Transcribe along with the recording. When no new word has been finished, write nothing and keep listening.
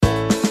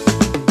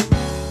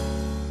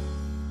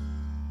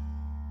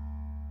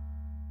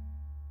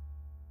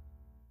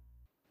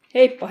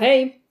Heippa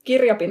hei!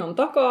 Kirjapinon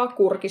takaa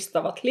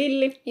kurkistavat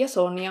Lilli ja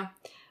Sonja.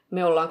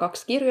 Me ollaan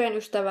 2 kirjojen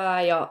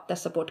ystävää ja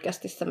tässä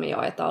podcastissa me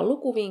jaetaan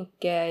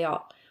lukuvinkkejä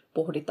ja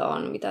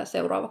pohditaan, mitä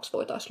seuraavaksi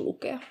voitaisiin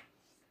lukea.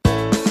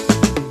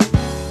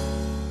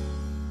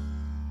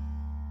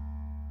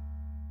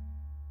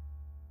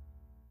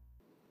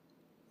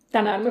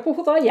 Tänään me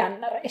puhutaan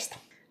jännäreistä.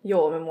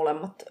 Joo, me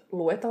molemmat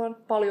luetaan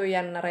paljon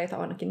jännäreitä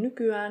ainakin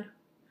nykyään.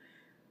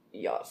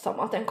 Ja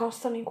samaten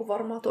kanssa niin kuin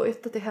varmaan toi,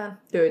 että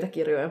tehdään töitä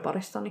kirjojen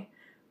parissa, niin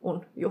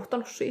on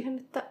johtanut siihen,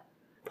 että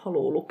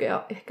haluaa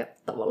lukea ehkä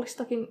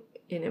tavallistakin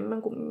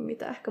enemmän kuin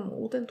mitä ehkä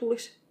muuten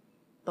tulisi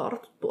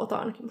tartuttua. Tai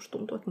ainakin musta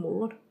tuntuu, että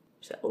mulla on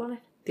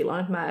sellainen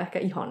tilanne, että mä en ehkä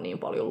ihan niin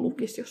paljon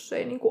lukisi, jos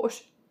ei niin kuin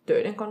olisi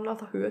töiden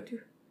kannalta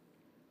hyötyä.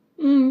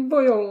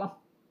 Voi olla.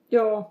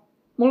 Joo.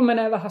 Mulla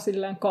menee vähän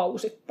silleen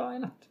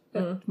kausittain, että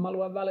mä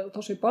luen välillä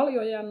tosi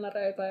paljon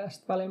jännäreitä ja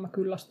sitten välillä mä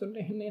kyllästyn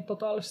niihin niin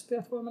totaalisesti,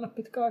 että voi mennä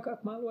pitkä aika,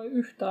 että mä en lue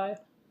yhtään ja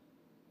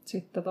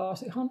sitten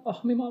taas ihan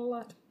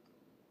ahmimalla. Että...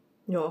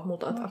 Joo,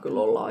 mutta taitaa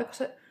kyllä olla aika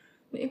se,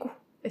 niin kuin,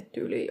 että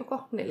tyyliin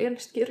joka 4.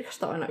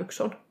 kirjasta aina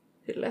yksi on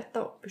silleen,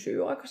 että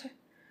pysyy aika se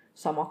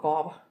sama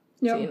kaava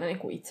siinä niin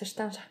kuin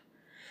itsestänsä.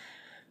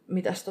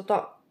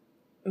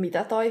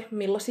 Mitä tai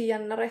millaisia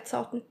jännäreitä sä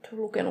oot nyt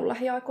lukenut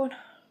lähiaikoina?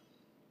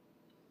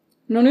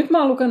 No nyt mä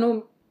oon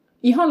lukenut,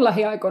 ihan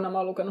lähiaikoina mä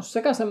oon lukenut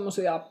sekä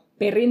semmosia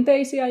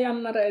perinteisiä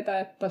jännäreitä,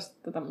 että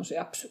sitten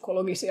tämmöisiä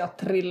psykologisia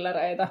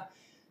thrillereitä.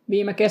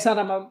 Viime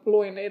kesänä mä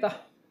luin niitä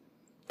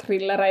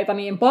thrillereitä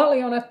niin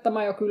paljon, että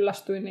mä jo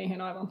kyllästyin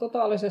niihin aivan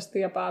totaalisesti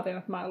ja päätin,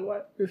 että mä en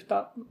lue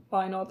yhtä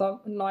ainoata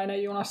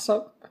Nainen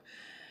junassa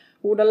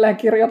uudelleen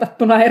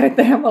kirjoitettuna eri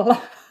teemalla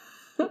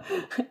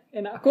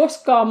enää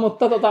koskaan,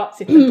 mutta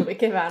Sitten tuli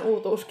kevään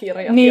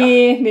uutuuskirjat.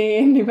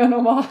 Niin,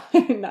 nimenomaan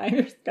näin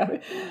just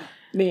kävi.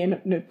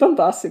 Niin, nyt on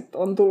taas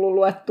on tullut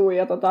luettua.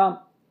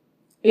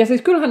 Ja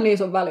siis kyllähän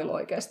niissä on välillä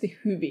oikeasti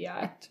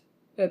hyviä.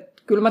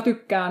 Et kyllä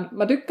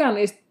mä tykkään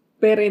niistä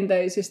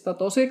perinteisistä,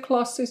 tosi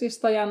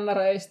klassisista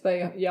jännäreistä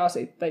ja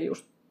sitten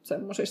just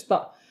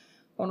semmosista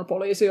on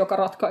poliisi, joka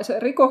ratkaisee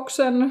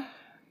rikoksen,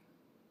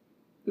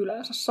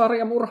 yleensä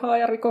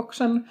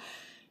sarjamurhaajarikoksen.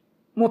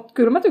 Mutta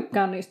kyllä mä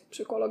tykkään niistä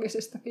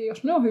psykologisistakin,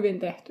 jos ne on hyvin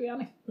tehtyjä.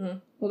 Niin.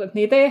 Mutta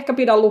niitä ei ehkä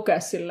pidä lukea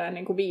silleen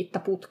niin kuin 5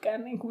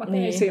 putkeen, niin kuin mä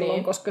tein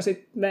silloin, koska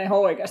sit ne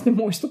oikeasti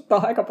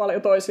muistuttaa aika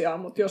paljon toisiaan.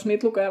 Mutta jos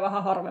niitä lukee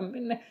vähän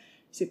harvemmin, niin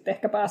sitten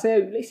ehkä pääsee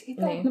yli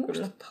siitä, että ne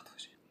muistuttaa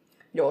toisiaan.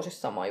 Joo,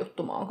 siis sama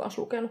juttu. Mä oon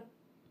kanssa lukenut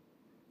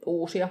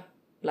uusia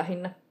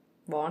lähinnä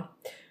vaan.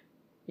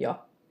 Ja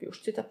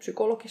just sitä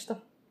psykologista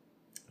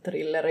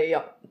thrilleriä.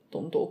 Ja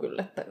tuntuu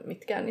kyllä, että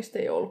mitkään niistä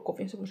ei ollut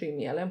kovin semmosia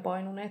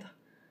mieleenpainuneita.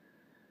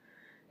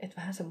 Että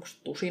vähän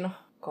semmoista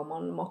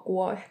tusina-kaman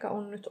makua ehkä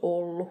on nyt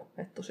ollut.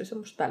 Että tosi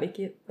semmoista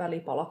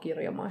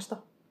välipalakirjamaista.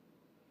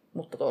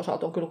 Mutta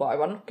toisaalta on kyllä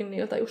kaivannutkin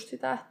niiltä just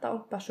sitä, että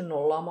on päässyt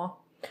nollaamaan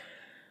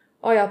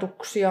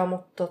ajatuksia.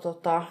 Mutta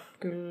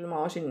kyllä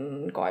mä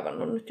olisin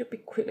kaivannut nyt jo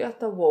pikkuhiljaa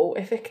tätä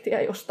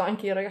wow-efektiä jostain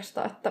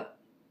kirjasta. Että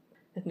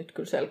nyt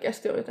kyllä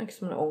selkeästi on jotenkin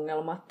semmoinen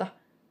ongelma, että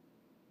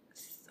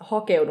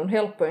hakeudun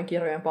helppojen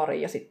kirjojen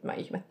pariin ja sitten mä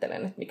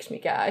ihmettelen, että miksi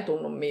mikään ei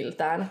tunnu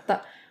miltään. Että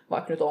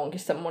vaikka nyt onkin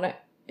semmoinen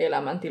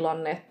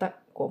elämäntilanne, että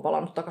kun on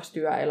palannut takaisin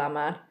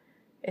työelämään,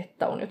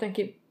 että on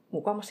jotenkin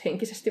mukamas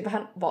henkisesti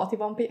vähän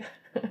vaativampi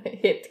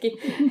hetki,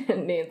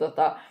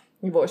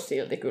 niin voisi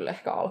silti kyllä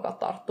ehkä alkaa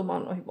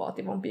tarttumaan noihin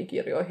vaativampiin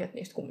kirjoihin, että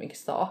niistä kumminkin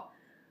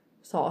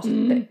saa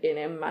sitten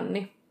enemmän.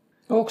 Niin.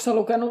 Oletko sä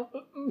lukenut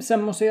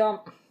semmosia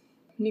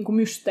niin kuin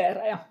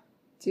mysteerejä?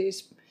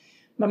 Siis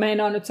mä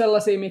meinaan nyt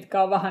sellaisia,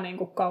 mitkä on vähän niin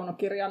kuin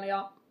kaunokirjan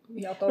ja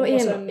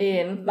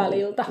tommosen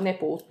väliltä. Ne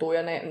puuttuu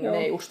ja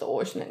ne just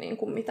olisi ne niin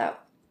kuin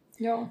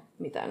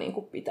mitä niin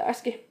kuin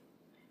pitäisikin.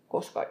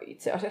 Koska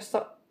itse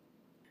asiassa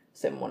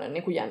semmoinen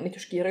niin kuin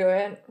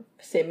jännityskirjojen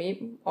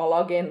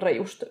semi-alagenre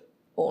just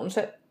on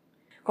se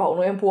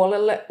kaunojen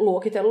puolelle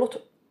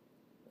luokitellut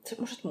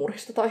semmoiset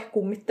murhista tai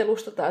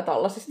kummittelusta tai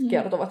tällaisista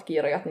kertovat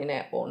kirjat, niin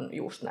ne on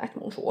just näitä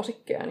mun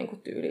suosikkeja, niin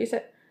kuin tyyliin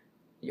se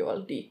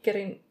Joel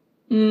Dickerin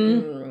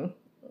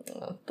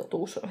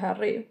totuus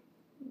Harry...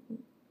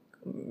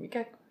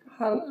 Mikä?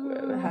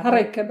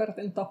 Harry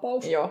Quebertin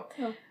tapaus. Joo.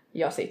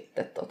 Ja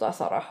sitten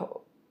Sarah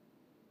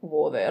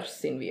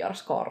Watersin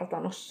Vieras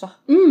kartanossa.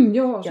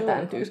 Ja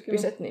tämän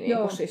tyyppiset,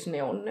 niin siis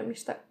ne on ne,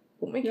 mistä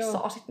kumminkin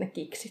saa sitten ne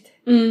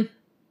kiksit.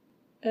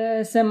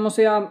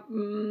 Semmosia,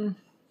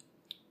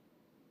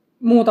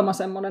 muutama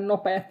semmoinen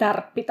nopea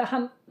tärppi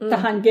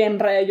tähän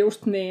genreen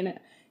just,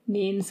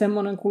 niin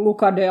semmoinen kuin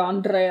Luca de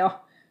Andrea,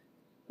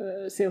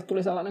 siltä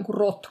tuli sellainen kuin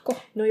Rotko,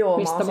 no joo,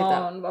 mistä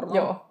mä oon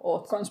varmaan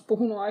kans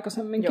puhunut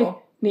aikaisemminkin.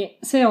 Niin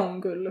se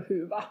on kyllä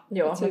hyvä.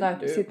 Joo,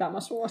 täytyy. Sitä mä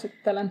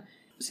suosittelen.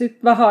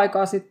 Sitten vähän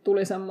aikaa sitten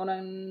tuli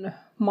semmoinen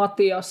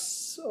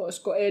Matias,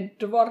 olisiko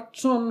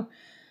Edwardson,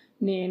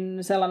 niin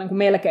sellainen kuin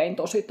Melkein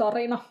tosi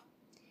tarina,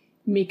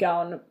 mikä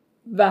on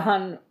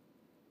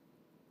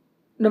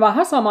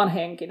vähän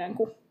samanhenkinen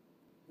kuin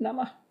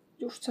nämä,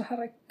 just se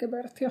Harry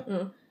Quebert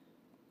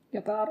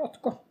ja tää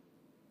Rotko.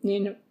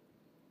 Niin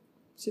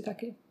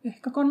sitäkin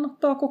ehkä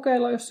kannattaa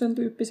kokeilla, jos sen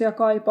tyyppisiä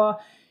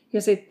kaipaa.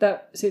 Ja sitten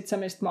se,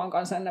 mistä mä oon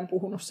kanssa ennen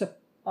puhunut, se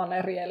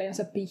Anerielin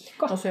se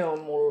Pihka. No se on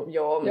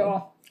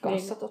mulla,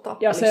 kanssa niin,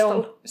 ja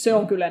se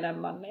on kyllä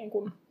enemmän, niin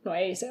kuin, no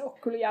ei se ole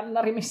kyllä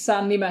jännäri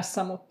missään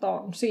nimessä, mutta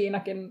on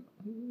siinäkin,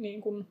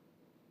 niin kuin,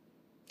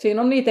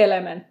 siinä on niitä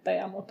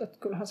elementtejä, mutta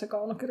kyllähän se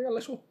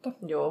kaunokirjallisuutta.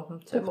 Joo,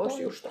 se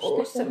voisi just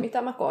olla se,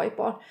 mitä mä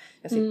kaipaan.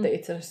 Ja sitten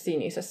itse asiassa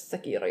Sinisessä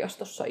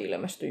kirjastossa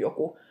ilmestyi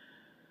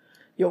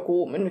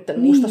joku nyt en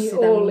muista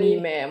sitä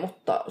nimeä,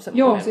 mutta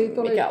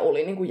semmoinen, mikä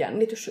oli niin kuin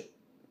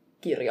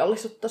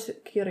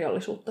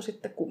kirjallisuutta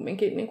sitten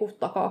kumminkin niin kuin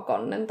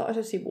takakannen tai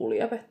se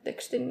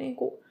sivulievetekstin niin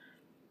kuin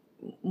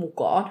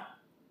mukaan.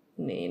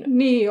 Niin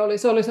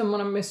se oli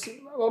semmoinen, missä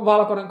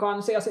valkoinen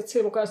kansi ja sitten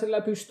siinä lukee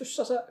silleen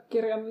pystyssä se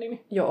kirjan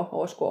nimi. Joo,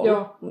 olisiko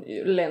ollut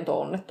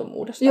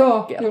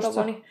lento-onnettomuudesta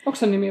kertova. Niin... Onko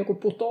se nimi joku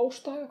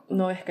Putous tai joku?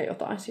 No ehkä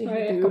jotain siihen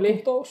tyyliin.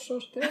 Ehkä Putous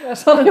on sitten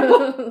sarja.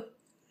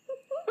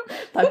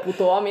 Tai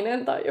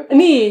putoaminen tai joku.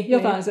 Niin,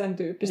 jotain sen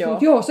tyyppistä.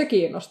 Joo, se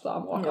kiinnostaa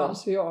mua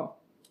kanssa. Joo.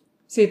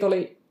 Siitä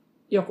oli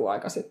joku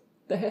aika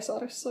sitten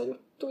Hesarissa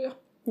juttuja.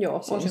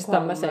 Joo, siis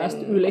tämmöistä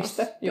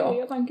ylistettyä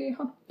jotenkin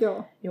ihan.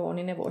 Joo,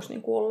 niin ne vois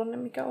niinku olla ne,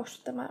 mikä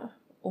olisi tämä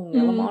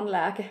ongelmaan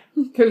lääke.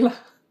 Kyllä.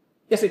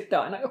 Ja sitten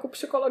aina joku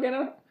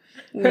psykologinen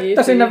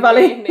höttä sinne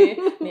väliin.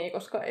 Niin,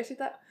 koska ei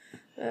sitä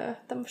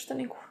tämmöistä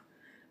niinku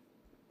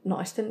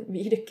naisten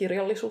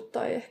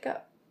viihdekirjallisuutta ei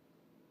ehkä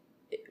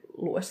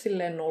lue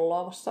silleen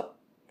nollaavassa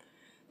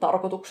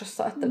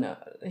tarkoituksessa, että ne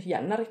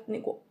jännärit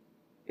niinku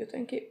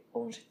jotenkin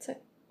on sitten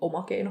se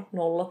oma keino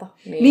nollata.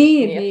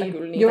 Niin, että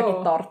kyllä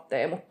niitäkin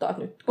tarttee, mutta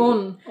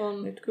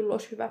nyt kyllä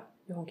olisi hyvä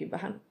johonkin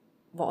vähän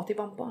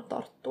vaativampaan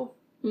tarttua.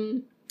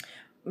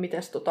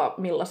 Mites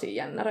millaisiin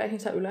jännäreihin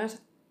sä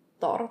yleensä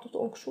tartut?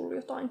 Onko sulla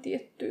jotain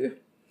tiettyä?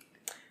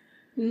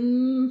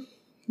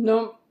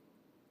 No,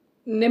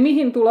 ne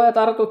mihin tulee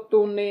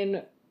tartuttua,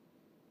 niin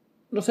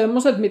no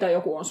semmoiset, mitä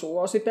joku on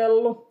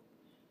suositellut.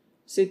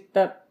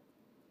 Sitten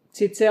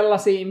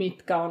sellaisia,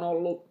 mitkä on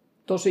ollut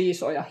tosi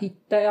isoja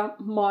hittejä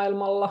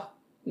maailmalla.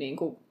 Niin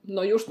kuin,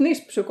 no just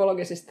niissä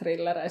psykologisissa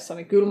thrillereissä,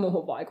 niin kyllä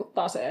muuhun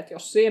vaikuttaa se, että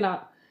jos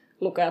siinä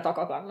lukee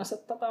takakannassa,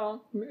 että tätä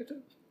on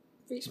myyty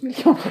 5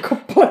 miljoonaa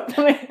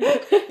kappaletta. Niin...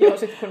 Joo,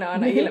 sitten kun ne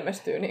aina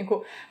ilmestyy niin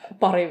kuin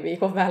parin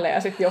viikon välein,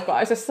 ja sitten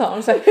jokaisessa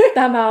on se,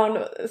 tämä on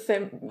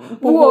se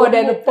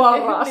vuoden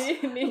paras.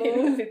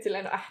 Niin. Sitten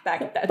silleen,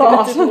 tämäkin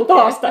täytyy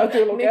taas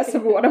täytyy lukea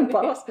se vuoden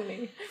paras.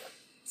 Niin.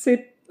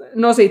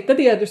 Sitten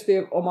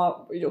tietysti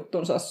oma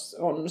juttunsa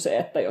on se,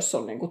 että jos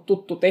on niin kuin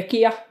tuttu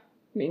tekijä,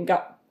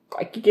 minkä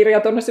kaikki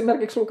kirjat on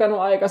esimerkiksi lukenut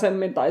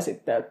aikaisemmin, tai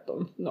sitten että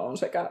on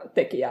sekä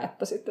tekijä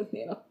että sitten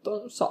niin, että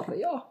on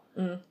sarjaa.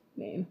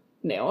 Niin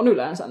ne on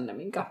yleensä ne,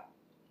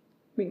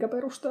 minkä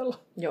perusteella.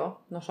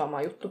 Joo, no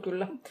sama juttu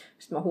kyllä.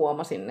 Sitten mä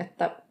huomasin,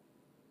 että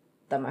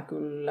tämä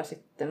kyllä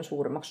sitten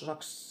suurimmaksi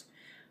osaksi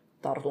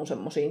tartun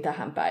semmoisiin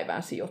tähän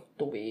päivään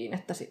sijoittuviin,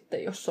 että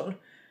sitten jos on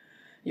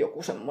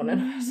joku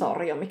semmoinen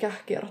sarja, mikä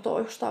kertoo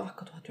jostain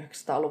vaikka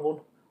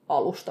 1900-luvun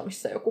alusta,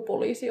 missä joku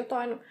poliisi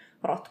jotain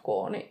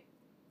ratkoo, niin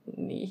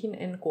niihin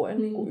en koe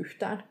niin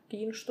yhtään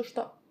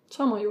kiinnostusta.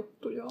 Sama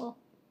juttu, joo.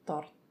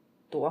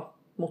 Tarttua.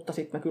 Mutta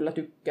sitten mä kyllä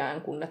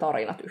tykkään, kun ne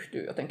tarinat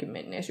yhtyy jotenkin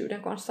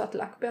menneisyyden kanssa, että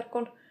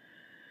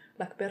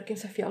Läckbergin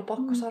se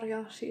Fjällbacka-sarja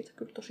on siitä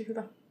kyllä tosi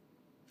hyvä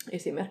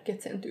esimerkki,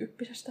 että sen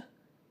tyyppisestä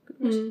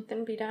kyllä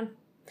sitten pidän.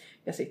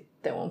 Ja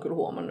sitten olen kyllä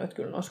huomannut, että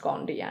kyllä nuo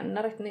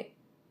skandijännärit, niin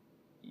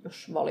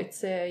jos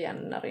valitsee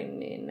jännärin,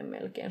 niin ne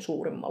melkein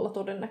suurimmalla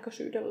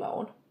todennäköisyydellä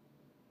on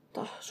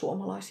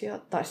suomalaisia,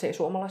 tai se ei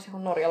suomalaisia,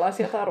 on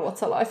norjalaisia tai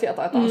ruotsalaisia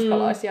tai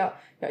tanskalaisia,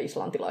 ja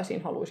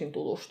islantilaisiin haluaisin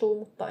tutustua,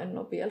 mutta en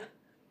ole vielä.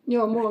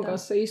 Joo, mulla on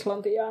kanssa se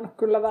Islanti jäänyt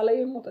kyllä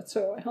väliin, mutta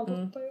se on ihan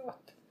totta jo,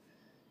 että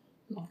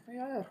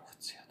Norja ja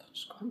Ruotsia ja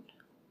Tanska.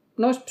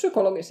 Noissa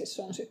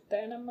psykologisissa on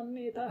sitten enemmän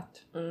niitä,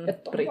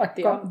 että on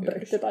vaikka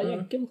britti tai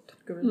jenkki, mutta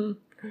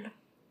kyllä.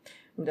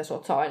 Mitäs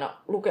oot sä aina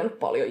lukenut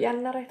paljon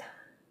jännäreitä?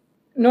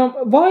 No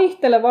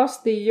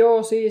vaihtelevasti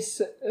joo,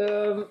 siis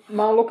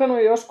mä oon lukenut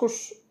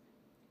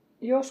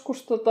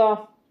joskus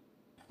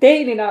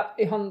teininä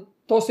ihan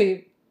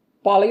tosi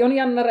paljon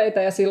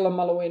jännäreitä, ja silloin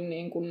mä luin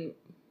niin kuin,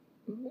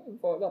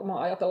 voi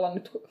varmaan ajatella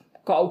nyt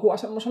kauhua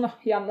semmosena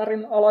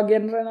jännärin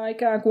alagenrenä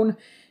ikään kuin,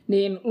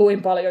 niin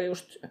luin paljon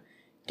just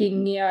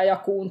Kingiä ja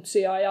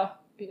Kuntsia ja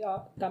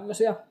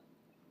tämmöisiä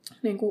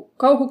niin kuin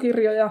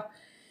kauhukirjoja.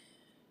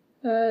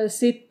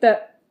 Sitten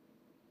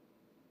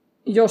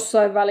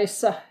jossain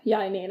välissä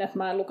jäi niin, että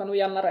mä en lukenut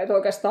jännäreitä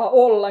oikeastaan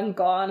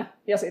ollenkaan,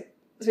 ja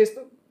siis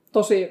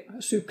tosi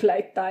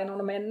sykleittäin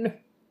on mennyt.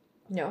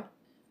 Joo.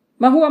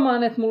 Mä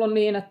huomaan, että mulla on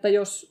niin, että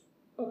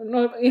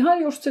no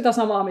ihan just sitä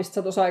samaa, mistä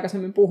sä tuossa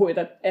aikaisemmin puhuit,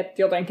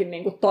 että jotenkin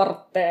niinku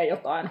tarvitsee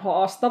jotain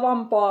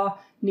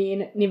haastavampaa,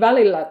 niin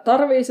välillä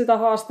tarvii sitä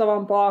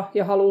haastavampaa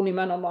ja haluaa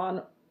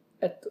nimenomaan,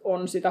 että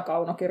on sitä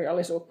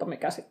kaunokirjallisuutta,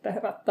 mikä sitten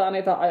herättää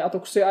niitä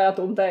ajatuksia ja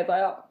tunteita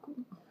ja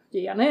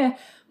jne.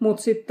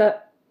 Mutta sitten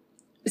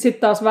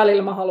taas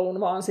välillä mä haluan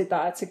vaan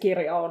sitä, että se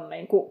kirja on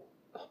niinku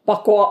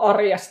pakoa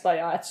arjesta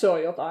ja että se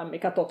on jotain,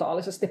 mikä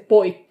totaalisesti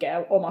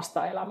poikkeaa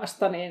omasta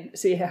elämästä, niin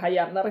siihenhän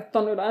jännärit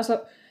on yleensä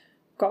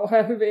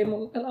kauhean hyvin.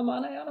 Mun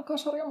elämään ei ainakaan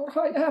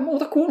sarjamurhaa jää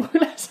muuta kuulu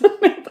yleensä.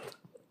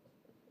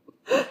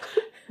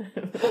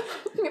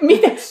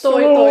 Miten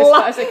sulla?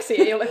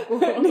 Toistaiseksi ei ole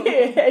kuulunut.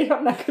 Niin, ei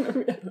ole näkynyt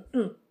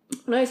vielä.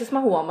 No ei, siis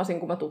mä huomasin,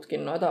 kun mä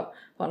tutkin noita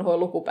vanhoja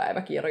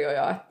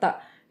lukupäiväkirjoja, että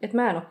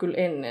mä en ole kyllä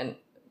ennen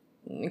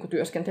niin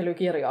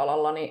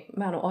työskentelykirja-alalla, niin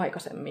mä en ole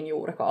aikaisemmin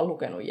juurikaan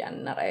lukenut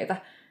jännäreitä.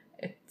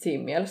 Et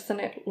siinä mielessä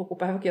ne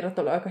lukupäiväkirjat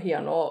oli aika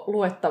hienoa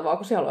luettavaa,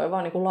 kun siellä oli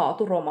vaan niin kuin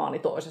laaturomaani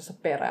toisessa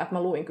perään. Et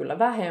mä luin kyllä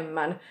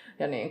vähemmän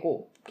ja niin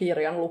kuin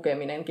kirjan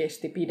lukeminen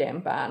kesti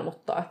pidempään,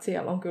 mutta et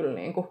siellä on kyllä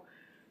niin kuin,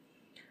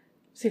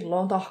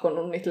 silloin on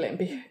tahkonnut niitä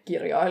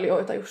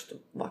lempikirjailijoita just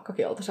vaikka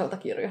Keltaiselta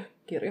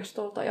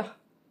kirjastolta. Ja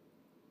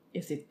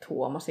sitten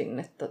huomasin,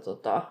 että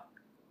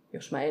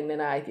jos mä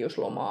ennen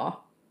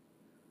äitiyslomaa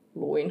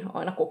luin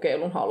aina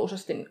kokeilun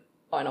haluisesti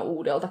aina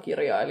uudelta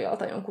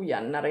kirjailijalta jonkun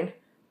jännärin,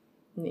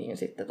 niin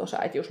sitten tuossa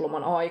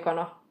äitiysloman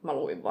aikana mä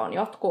luin vaan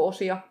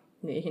jatko-osia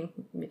niihin,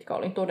 mitkä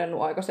olin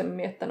todennut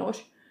aikaisemmin, että ne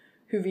olisi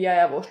hyviä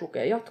ja vois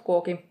lukea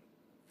jatkoakin.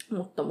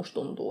 Mutta musta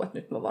tuntuu, että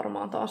nyt mä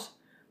varmaan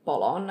taas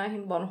palaan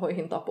näihin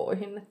vanhoihin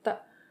tapoihin,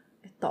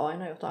 että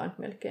aina jotain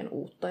melkein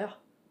uutta ja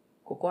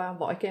koko ajan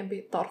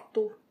vaikeampi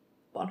tarttuu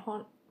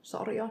vanhaan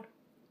sarjaan.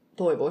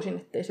 Toivoisin,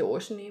 ettei se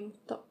olisi niin,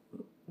 mutta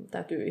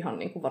täytyy ihan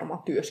niin kuin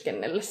varmaan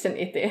työskennellä sen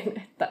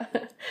eteen,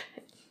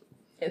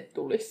 että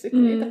tulisi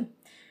niitä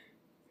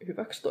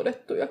hyväksi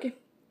todettujakin.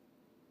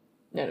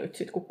 Ja nyt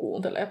sitten kun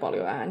kuuntelee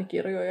paljon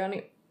äänikirjoja,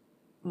 niin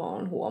mä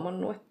oon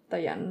huomannut, että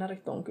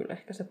jännärit on kyllä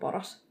ehkä se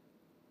paras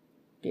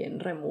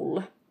genre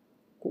mulle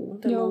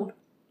kuunteluun. Joo.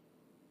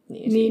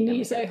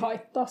 Niin, se ei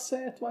haittaa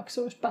se, että vaikka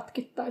se olisi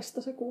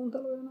pätkittäistä se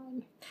kuuntelu ja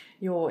näin.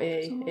 Joo,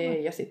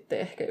 ei. Ja sitten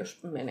ehkä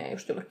jos menee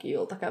just jollekin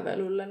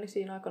iltakävelylle, niin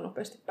siinä aika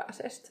nopeasti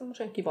pääsee sitten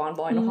semmoiseen kivaan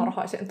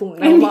vainoharhaiseen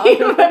tunnelmaan.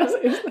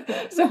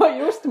 Se on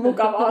just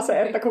mukavaa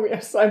se, että kun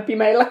jossain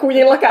pimeillä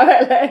kujilla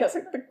kävelee ja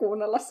sitten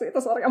kuunnella siitä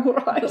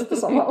sarjamurhaajasta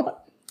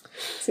samalla.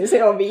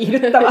 Se on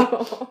viihdyttävä.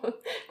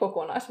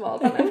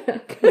 Kokonaisvaltainen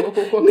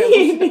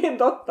lukukokemus. niin,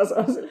 totta. Se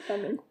on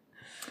silleen niin kuin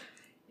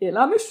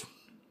elämys.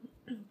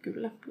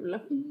 Kyllä.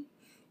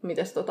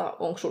 Mites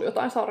onko sulla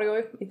jotain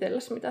sarjoja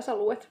itsellesi, mitä sä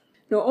luet?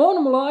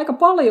 No mulla aika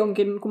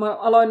paljonkin, kun mä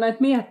aloin näitä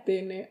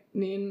miettiä,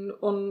 niin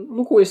on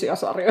lukuisia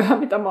sarjoja,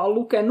 mitä mä oon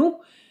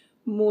lukenut.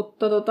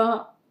 Mutta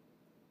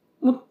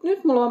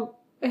nyt mulla on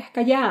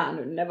ehkä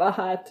jäänyt ne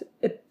vähän,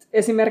 että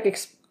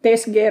esimerkiksi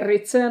Tess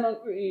Gerritsen,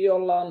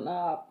 jolla on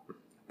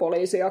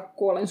poliisi- ja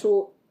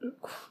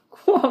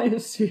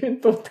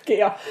kuolinsyyn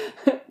tutkija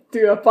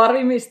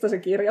työpari, mistä se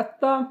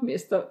kirjoittaa,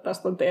 mistä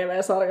tästä on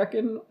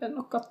TV-sarjakin, en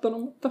ole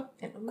katsonut, mutta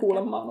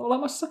kuulemma on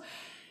olemassa.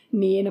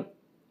 Niin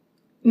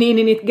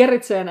niitä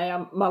Gerritsenejä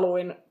mä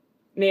luin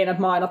niin,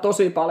 että mä aina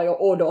tosi paljon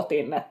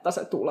odotin, että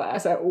se tulee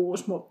se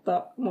uusi,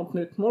 mutta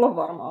nyt mulla on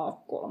varmaan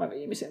 3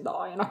 viimeisintä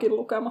ainakin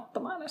lukematta.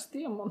 Mä en edes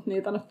tiedä, mutta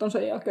niitä nyt on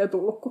sen jälkeen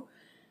tullut,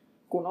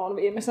 kun on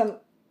viimeisen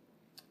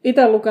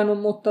itse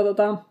lukenut, mutta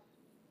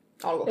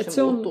alkoiko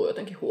se muuttuu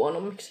jotenkin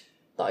huonommiksi?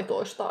 Tai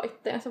toistaa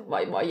itteensä,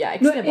 vai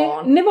jäikö ne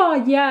vaan? Ne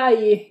vaan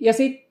jäi, ja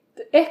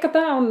sitten ehkä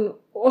tämä on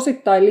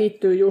osittain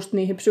liittyy just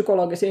niihin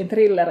psykologisiin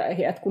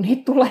thrillereihin, että kun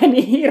niitä tulee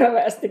niin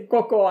hirveästi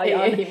koko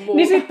ajan,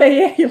 niin sitten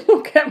ei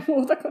lukea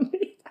muuta kuin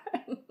niitä.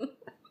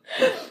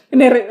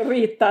 Ne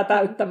riittää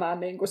täyttämään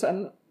niinku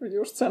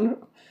sen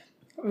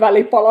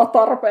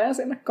välipalatarpeen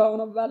sinne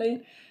kaunon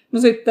väliin. No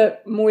sitten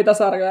muita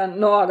sarjoja,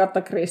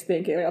 Agatha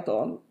Christien kirjat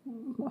on,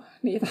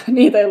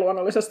 niitä ei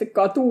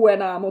luonnollisestikaan tule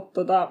enää,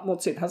 mutta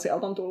sittenhän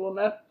sieltä on tullut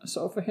ne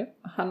Sophie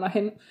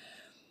Hannahin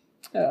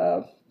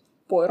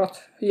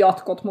Poirot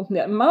jatkot, mutta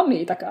mä oon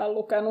niitäkään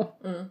lukenut.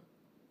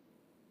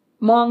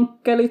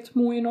 Mankkelit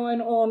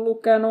muinoin oon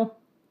lukenut,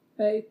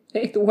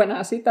 ei tule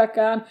enää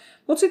sitäkään.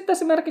 Mutta sitten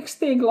esimerkiksi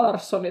Stieg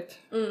Larssonit,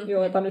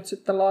 joita nyt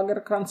sitten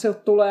Lagercrantsilta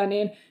tulee,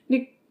 niin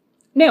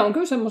ne on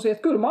kyllä semmosia,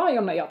 että kyllä mä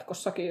aion ne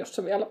jatkossakin, jos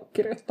se vielä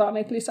kirjoittaa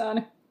niitä lisää,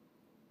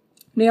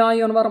 niin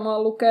aion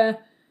varmaan lukea.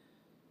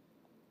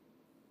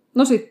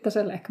 No sitten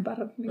se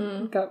Läckberg,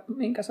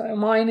 minkä sä jo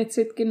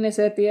mainitsitkin, niin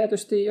se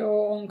tietysti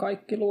on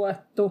kaikki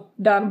luettu.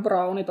 Dan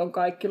Brownit on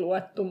kaikki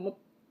luettu,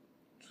 mutta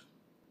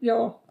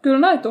joo, kyllä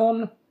näitä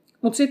on.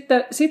 Mutta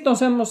sitten on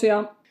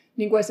semmosia,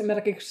 niin kuin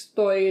esimerkiksi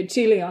toi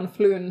Gillian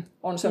Flynn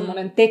on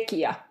semmoinen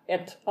tekijä,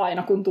 että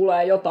aina kun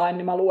tulee jotain,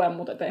 niin mä luen,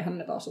 mutta eihän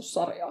ne taas ole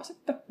sarjaa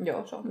sitten.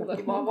 Joo, se on kyllä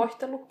kiva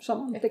vaihtelu.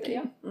 Saman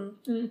tekijän.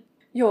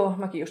 Joo,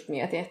 mäkin just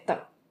mietin, että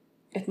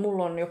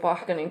mulla on jopa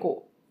ehkä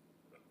niinku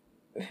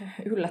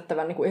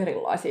yllättävän niinku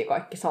erilaisia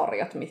kaikki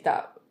sarjat,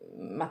 mitä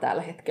mä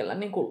tällä hetkellä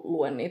niinku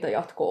luen niitä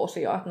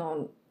jatko-osia. Että ne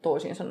on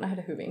toisiinsa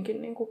nähden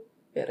hyvinkin niinku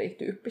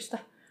erityyppistä.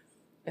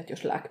 Että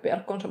jos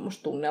Läckberg on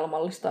semmoista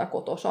tunnelmallista ja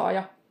kotosaa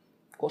ja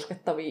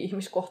koskettavia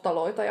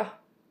ihmiskohtaloita ja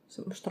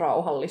semmoista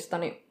rauhallista,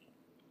 niin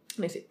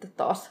sitten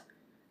taas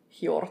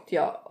Hjort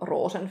ja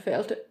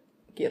Rosenfeld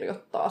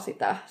kirjoittaa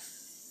sitä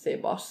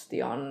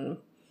Sebastian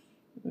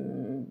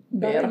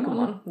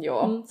Bergman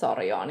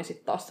sarjaa, niin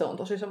sitten taas se on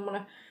tosi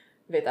semmoinen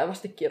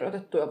vetävästi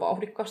kirjoitettu ja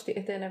vauhdikkaasti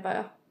etenevä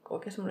ja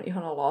oikein semmoinen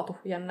ihana laatu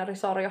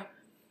jännärisarja,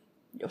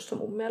 jossa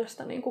mun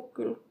mielestä niin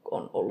kyllä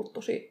on ollut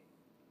tosi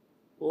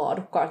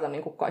laadukkaita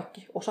niin kuin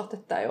kaikki osat,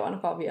 että ei ole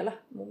ainakaan vielä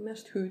mun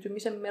mielestä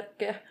hyytymisen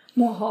merkkejä.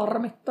 Mua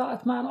harmittaa,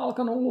 että mä en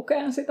alkanut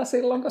lukea sitä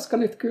silloin, koska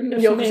nyt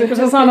kynnys, niin kuin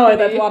sä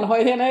sanoit, että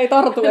vanhoihin ei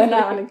tartu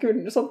enää, niin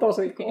kynnys on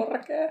tosi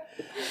korkea.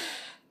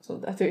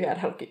 Sun täytyy jäädä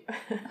jollekin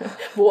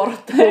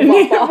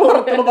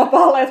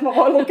vuorotteluvapaalle, että mä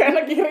voin lukea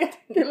ne kirjat,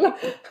 kyllä.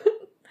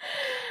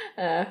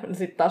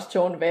 Sitten taas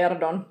John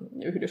Verdon,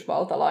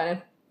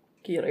 yhdysvaltalainen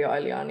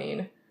kirjailija,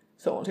 niin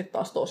se on sitten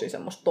taas tosi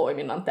semmoista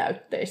toiminnan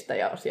täytteistä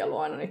ja siellä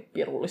on aina niitä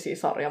pirullisia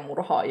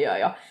sarjamurhaajia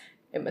ja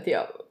en mä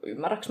tiedä,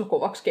 ymmärräks mä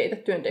kovaksi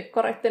keitettyjen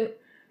dekkareiden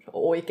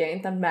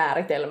oikein tämän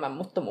määritelmän,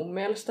 mutta mun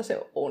mielestä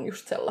se on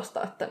just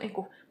sellaista, että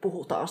niinku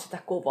puhutaan sitä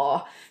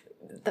kovaa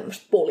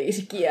tämmöistä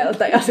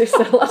poliisikieltä ja siis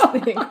sellaista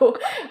niinku,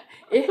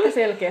 ehkä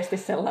selkeästi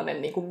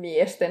sellainen niinku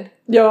miesten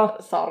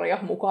sarja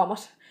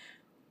mukamas.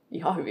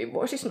 Ihan hyvin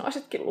voi siis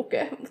naisetkin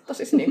lukea, mutta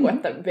siis niinku,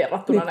 että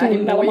verrattuna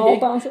näihin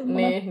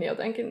muihin, niin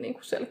jotenkin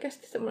niinku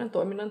selkeästi semmoinen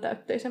toiminnan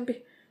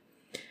täytteisempi.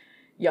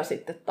 Ja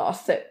sitten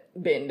taas se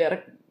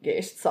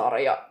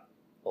Bendergeist-sarja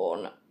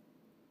on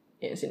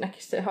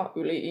ensinnäkin se ihan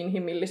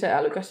yli-inhimillisen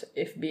älykäs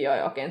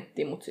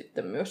FBI-agentti, mutta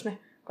sitten myös ne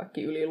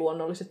kaikki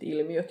yliluonnolliset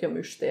ilmiöt ja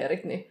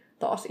mysteerit, niin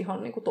taas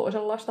ihan niinku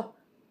toisenlaista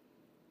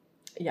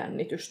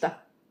jännitystä.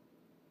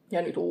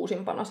 Ja nyt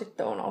uusimpana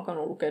sitten on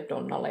alkanut lukea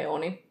Donna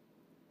Leonin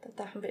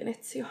tätä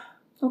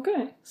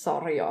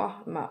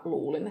Venetsia-sarjaa. Mä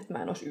luulin, että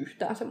mä en olisi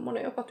yhtään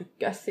semmoinen, joka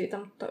tykkäisi siitä,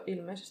 mutta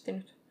ilmeisesti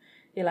nyt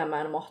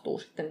elämään mahtuu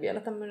sitten vielä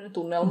tämmöinen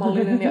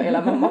tunnelmallinen ja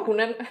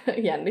elämänmakuinen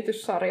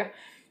jännityssarja.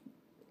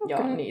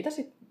 Ja niitä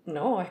sitten,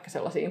 ne on ehkä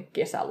sellaisia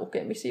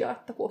kesälukemisia,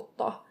 että kun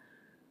ottaa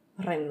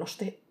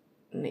rennosti,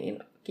 niin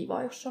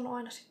kiva, jos on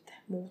aina sitten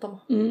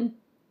muutama.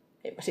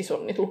 Enpä siis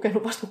ole niitä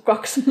lukenut vasta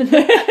 2.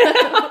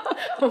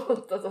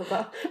 Mutta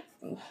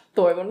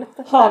toivon,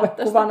 että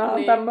haavekuvana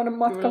on tämmöinen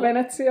matka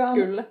Venetsiaan.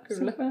 Kyllä.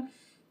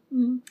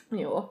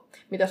 Joo.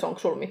 Mitäs, onko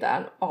sulla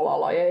mitään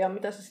alalajeja,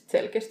 mitä sä sit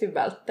selkeästi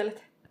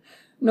välttelet?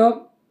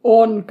 No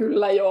on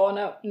kyllä joo,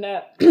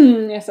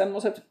 ne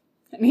semmoiset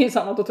niin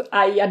sanotut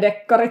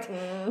äijädekkarit,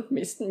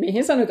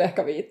 mihin sä nyt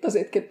ehkä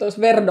viittasitkin.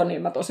 Tois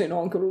Verdonin mä tosin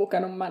oon kyllä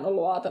lukenut, mä en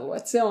ollut ajatellut,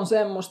 että se on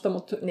semmoista,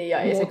 mutta... Niin, ja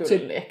ei se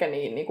kyllä ehkä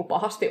niin kuin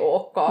pahasti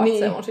olekaan, niin,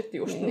 se on sitten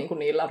just niin kuin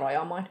niillä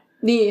rajamain.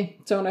 Niin,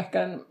 se on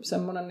ehkä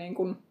semmoinen niin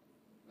kuin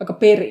aika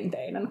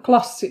perinteinen,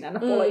 klassinen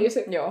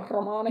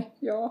poliisiromaani.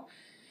 Joo.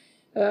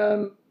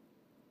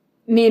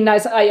 Niin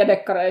näissä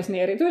äijädekkareissa,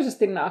 niin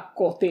erityisesti nämä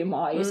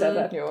kotimaiset.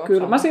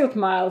 Kyllä mä siltä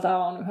mäeltä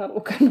olen yhä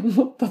lukenut,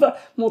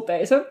 mutta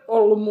ei se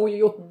ollut mun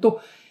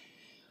juttu.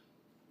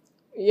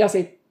 Ja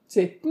sitten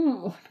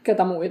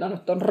ketä muita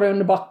nyt on,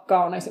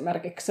 Rönnbacka on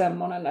esimerkiksi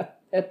semmoinen,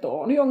 että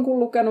on jonkun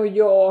lukenut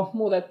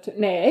mutta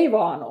ne ei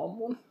vaan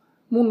ole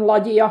mun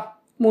lajia.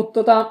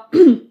 Mutta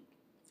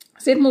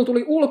sitten mulla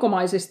tuli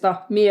ulkomaisista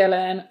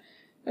mieleen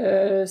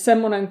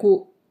semmoinen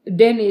kuin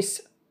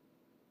Dennis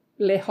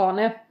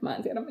Lehane, mä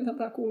en tiedä miten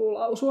tämä kuuluu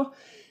lausua,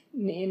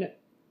 niin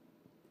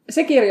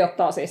se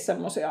kirjoittaa siis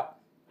semmoisia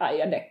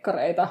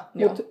äijädekkareita,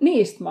 mutta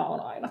niistä mä oon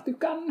aina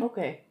tykännyt.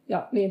 Okay.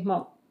 Ja niitä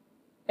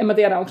en mä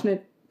tiedä, onko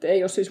niitä,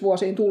 ei ole siis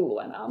vuosiin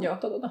tullut enää,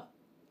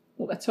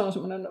 mutta se on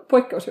semmoinen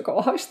poikkeus, joka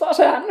vahvistaa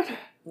säännön.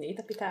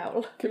 Niitä pitää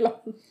olla. Kyllä.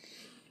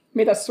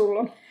 Mitäs sulla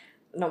on?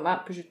 No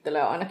mä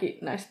pysyttelen ainakin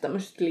näistä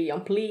tämmöisistä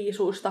liian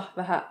pliisuista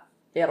vähän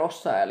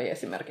erossa, eli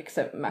esimerkiksi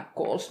se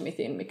McCall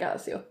Smithin, mikä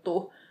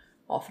sijoittuu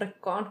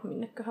Afrikkaan,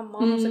 minneköhän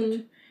maahan se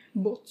nyt?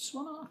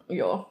 Botswana.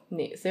 Joo,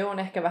 niin se on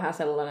ehkä vähän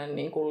sellainen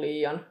niin kuin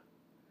liian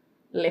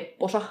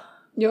lepposa.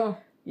 Joo.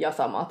 Ja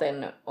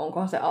samaten,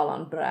 onkohan se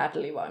Alan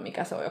Bradley vai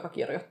mikä se on, joka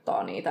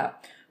kirjoittaa niitä,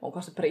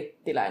 onko se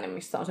brittiläinen,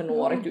 missä on se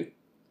nuori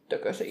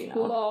tyttökö siinä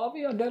on?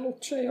 Flavia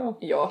Deluxe, joo.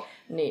 Joo,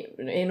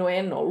 niin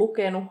en ole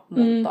lukenut,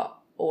 mutta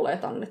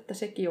oletan, että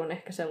sekin on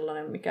ehkä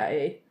sellainen, mikä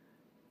ei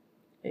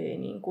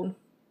niin kuin...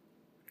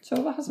 Se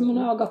on vähän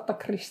semmoinen Agatha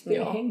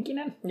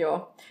Christie-henkinen.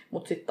 Joo,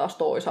 mutta sitten taas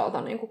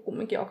toisaalta niin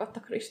kumminkin Agatha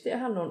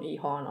Christiehän on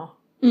ihana.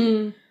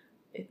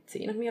 Et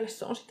siinä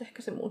mielessä on sitten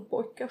ehkä se mun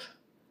poikkeus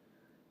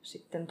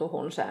sitten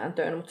tohon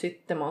sääntöön. Mutta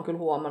sitten mä oon kyllä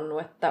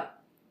huomannut, että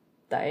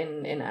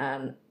en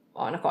enää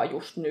ainakaan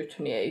just nyt,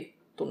 niin ei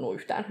tunnu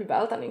yhtään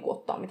hyvältä niin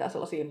ottaa mitään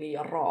sellaisia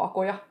liian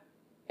raakoja.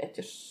 Että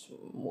jos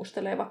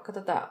muistelee vaikka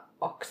tätä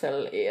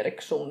Axel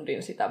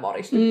Erikssundin sitä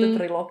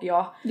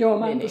varistyttötrilogiaa. Joo,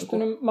 mä en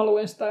pystynyt, mä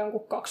luin sitä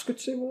jonkun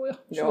 20 sivua ja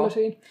se oli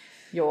siinä.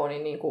 Joo,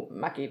 niin kuin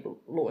mäkin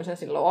luin sen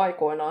silloin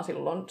aikoinaan,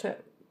 silloin se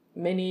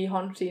meni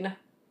ihan siinä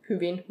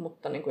hyvin,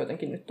 mutta niin kuin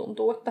jotenkin nyt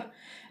tuntuu, että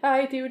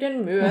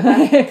äitiyden myötä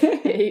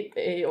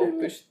ei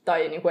ole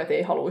tai niin kuin, että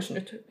ei haluaisi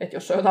nyt, että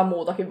jos on jotain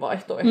muutakin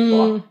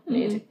vaihtoehtoa,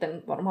 niin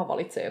sitten varmaan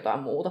valitsee jotain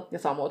muuta. Ja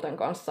samoin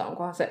kanssa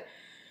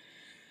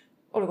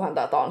olikohan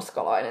tämä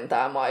tanskalainen,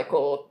 tämä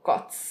Michael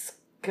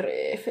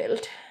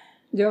Katz-Krefeld.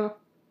 Joo.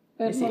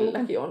 Ja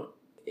silläkin on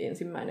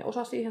ensimmäinen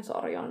osa siihen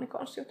sarjaan, niin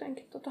kanssa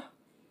jotenkin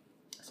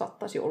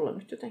saattaisi olla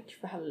nyt jotenkin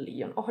vähän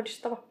liian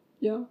ahdistava.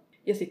 Joo.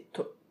 Ja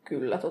sitten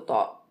kyllä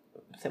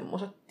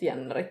semmoiset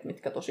jännärit,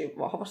 mitkä tosi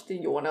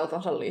vahvasti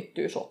juoneltansa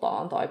liittyy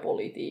sotaan tai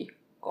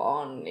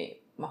politiikkaan,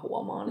 niin mä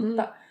huomaan,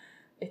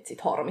 että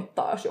sit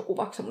harmittaa, jos joku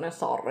vaikka semmoinen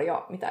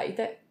sarja, mitä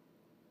itse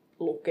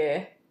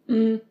lukee.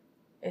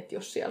 Että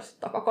jos siellä sit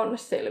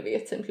takakannessa selvii,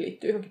 että se nyt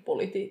liittyy johonkin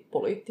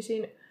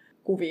poliittisiin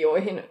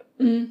kuvioihin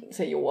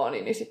se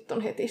juoni, niin sitten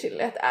on heti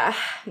silleen, että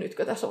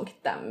nytkö tässä onkin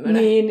tämmöinen.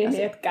 Niin,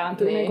 että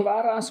kääntyy niin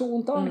väärään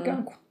suuntaan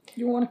ikään kuin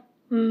juoni.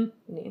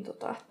 Niin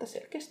että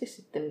selkeästi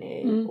sitten ne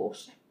ei ole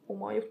se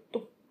oma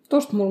juttu.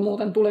 Tuosta mulla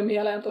muuten tuli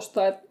mieleen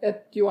tosta,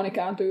 että juoni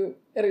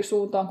kääntyy eri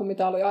suuntaan kuin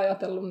mitä oli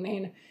ajatellut,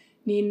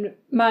 niin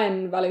mä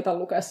en välitä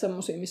lukea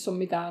semmosia, missä on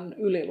mitään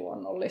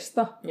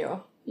yliluonnollista. Joo.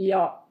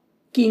 Ja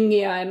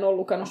Kingiä en ole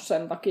lukenut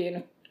sen takia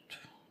nyt,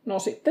 no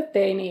sitten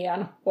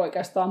teini-iän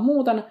oikeastaan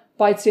muuten,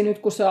 paitsi nyt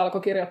kun se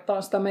alkoi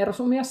kirjoittaa sitä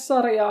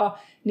Mersumies-sarjaa,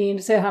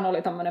 niin sehän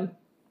oli tämmöinen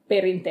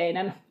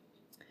perinteinen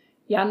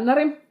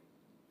jännäri.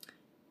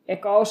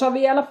 Eka osa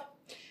vielä,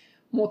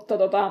 mutta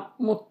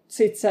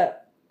sitten se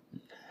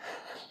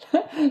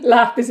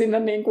lähti sinne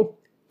niinku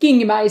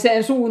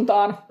kingimäiseen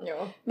suuntaan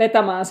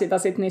vetämään sitä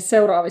sit niissä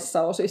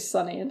seuraavissa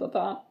osissa, niin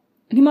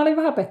mä olin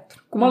vähän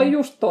pettynyt, kun mä olin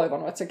just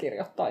toivonut, että se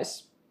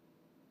kirjoittaisi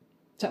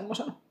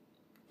semmoisen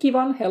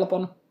kivan,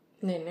 helpon,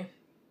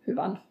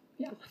 hyvän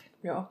jännärin.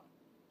 Joo.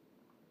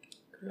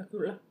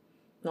 Kyllä.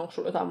 No onko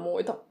sulla jotain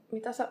muita,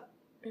 mitä sä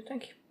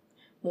jotenkin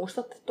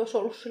muistat, että olisi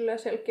ollut silleen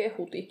selkeä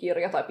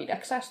hutikirja, tai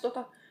pidäksä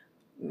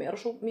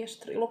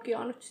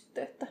Mersumies-trilogiaa nyt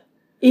sitten, että...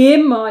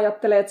 En mä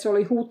ajattele, että se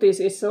oli huti,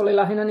 siis se oli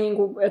lähinnä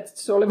niinku, että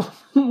se oli vaan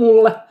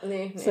mulle.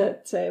 Niin.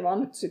 Se ei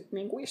vaan nyt sit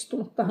niinku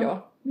istunut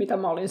tähän, mitä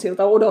mä olin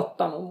siltä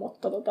odottanut,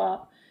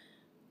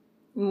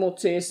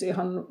 mutta siis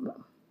ihan...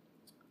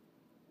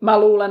 Mä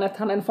luulen, että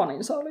hänen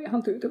faninsa oli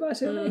ihan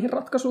tyytyväisiä niihin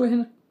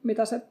ratkaisuihin,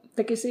 mitä se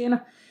teki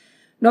siinä.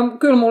 No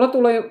kyllä mulle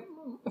tuli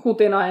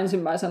hutina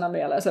ensimmäisenä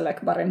mieleen se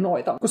Läckbergin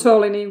Noita, kun se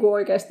oli niinku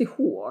oikeasti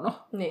huono.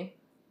 Niin.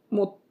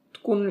 Mutta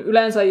kun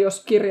yleensä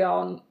jos kirja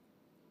on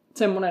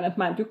semmoinen, että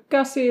mä en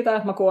tykkää siitä,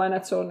 että mä koen,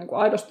 että se on niinku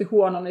aidosti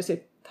huono, niin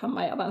sittenhän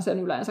mä jätän sen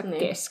yleensä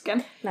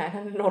kesken.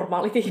 Näinhän ne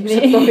normaalit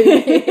ihmiset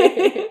toimii.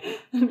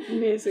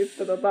 Niin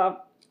sitten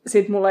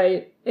sit mulla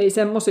ei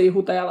semmosia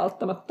huteja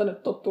välttämättä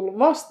nyt ole tullut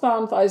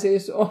vastaan, tai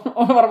siis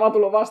on varmaan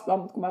tullut vastaan,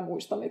 mutta kun mä en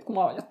muista niitä, kun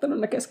mä oon jättänyt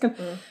ne kesken.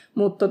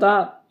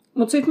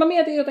 Mutta sitten mä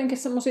mietin jotenkin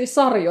semmosia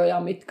sarjoja,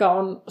 mitkä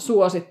on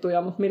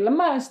suosittuja, mutta millä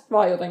mä en sit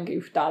vaan jotenkin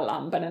yhtään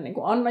lämpene. Niin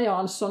kuin Anna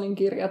Janssonin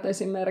kirjat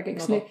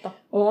esimerkiksi, niin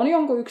oon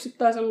jonkun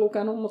yksittäisen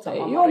lukenut, mutta sama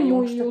ei ole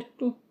mun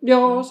juttu.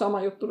 Joo,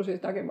 sama juttu,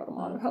 siitäkin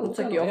varmaan yhä lukenut.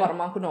 Sekin on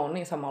varmaan, kun ne on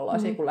niin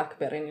samanlaisia kuin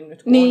Läckberg, niin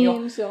nyt kun on jo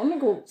se, on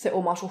niinku... se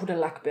oma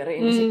suhde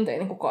Läckbergiin, niin sitten ei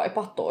niinku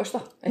kaipaa toista.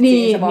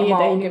 Niin, se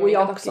niitä ei niinku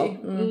jaksa.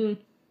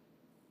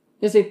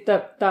 Ja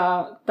sitten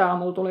tää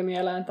mulla tuli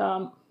mieleen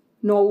tää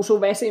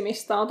Nousuvesi,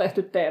 mistä on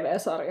tehty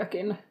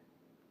TV-sarjakin.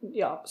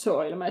 Ja se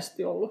on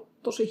ilmeisesti ollut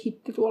tosi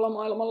hitti tuolla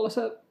maailmalla.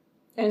 Se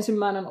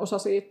ensimmäinen osa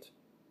siitä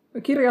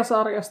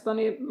kirjasarjasta,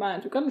 niin mä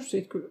en tykännyt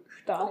siitä kyllä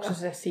yhtään. Onko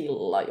se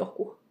Silla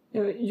joku?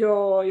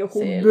 Joo, joku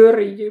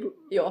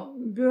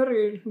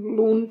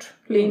Börjlund.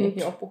 Niin,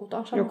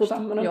 puhutaan samasta. Joku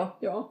tämmönen.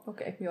 Joo.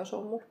 Okei, se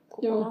on mulla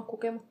kokonaan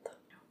kokematta.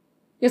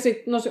 Ja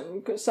sitten, no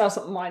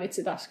sä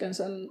mainitsit äsken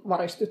sen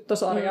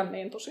Varistyttö-sarjan,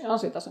 niin tosiaan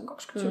sitä sen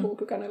 20 sivua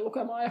kykänin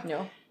lukemaan.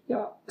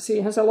 Ja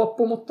siihen se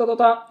loppui,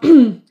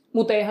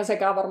 mutta eihän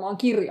sekään varmaan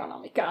kirjana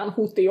mikään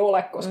huti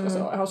ole, koska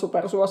se on ihan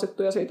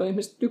supersuosittu ja siitä on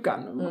ihmiset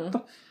tykännyt, mutta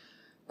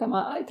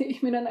tämä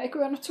äiti-ihminen ei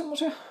kyennyt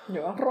semmoisia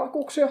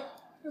raakuuksia,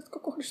 jotka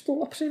kohdistuu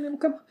lapsiin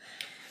lukemaan.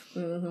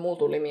 Mulla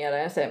tuli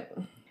mieleen se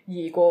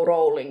J.K.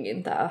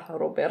 Rowlingin, tämä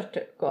Robert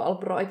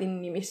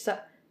Galbraithin nimissä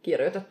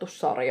kirjoitettu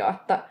sarja,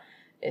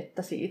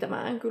 että siitä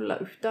mä en kyllä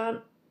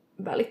yhtään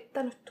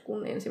välittänyt,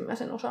 kun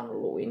ensimmäisen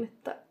osan luin,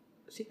 että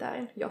sitä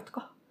en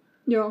jatka.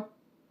 Joo.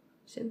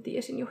 Sen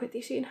tiesin jo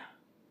heti siinä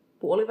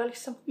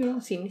puolivälissä, mutta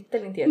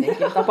sinnittelin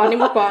tietenkin tapani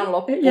mukaan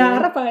loppuun.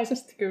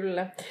 Jääräpäisesti.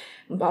 Kyllä.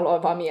 Mutta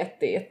aloin vaan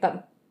miettiä, että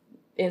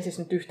en siis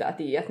nyt yhtään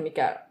tiedä, että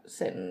mikä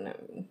sen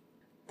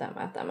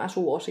tämä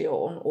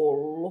suosio on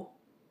ollut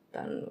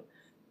tämän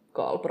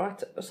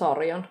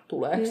Galbraith-sarjan.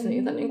 Tuleeko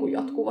niitä niin kuin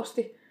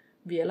jatkuvasti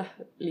vielä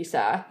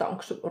lisää, että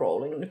onko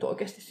Rowling nyt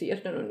oikeasti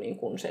siirtynyt niin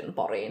kuin sen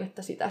pariin,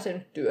 että sitä se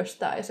nyt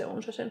työstää ja se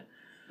on se sen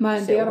mä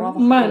en tiedä,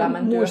 mä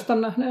en muista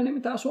nähneeni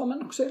mitään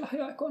suomennoksia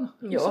lähiaikoina.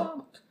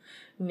 Joo.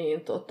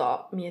 Niin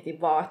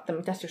mietin vaan, että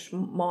mitäs jos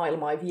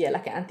maailma ei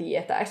vieläkään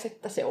tietäisi,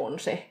 että se on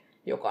se,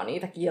 joka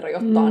niitä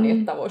kirjoittaa, niin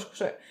että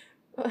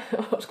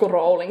olisiko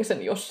Rowling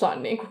sen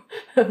jossain niin kuin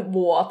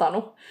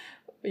vuotanut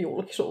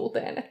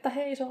julkisuuteen, että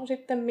hei, se on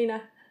sitten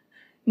minä.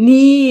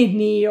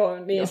 Niin joo.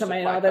 Niin sä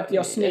meinaat, että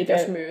jos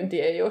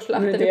myynti ei olisi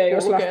lähtenyt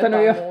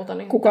kulkemaan ja muuta.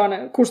 Niin kukaan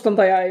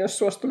kustantaja ei olisi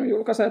suostunut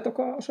julkaisemaan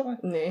tokaa osaa.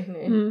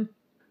 Niin.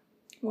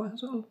 Voihan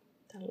se olla.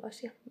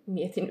 Tällaisia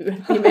mietin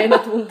yön pimeinä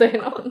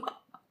tunteina on.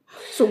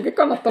 Sunkin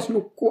kannattaisi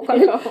nukkua.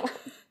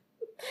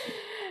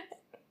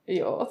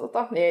 Joo,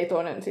 ei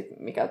toinen sit,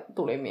 mikä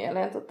tuli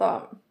mieleen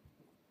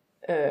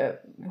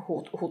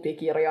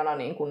hutikirjana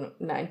niin kuin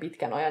näin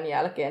pitkän ajan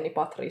jälkeen, niin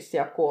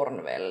Patricia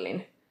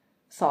Cornwellin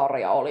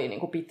sarja oli niin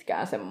kuin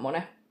pitkään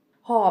semmoinen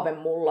haave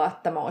mulla,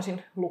 että mä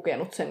olisin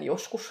lukenut sen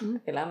joskus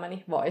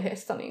elämäni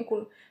vaiheessa niin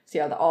kuin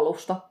sieltä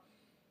alusta.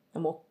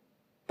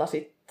 Mutta mutta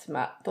sitten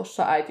mä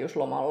tuossa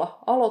äitiyslomalla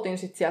aloitin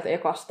sit sieltä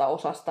ekasta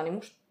osasta, niin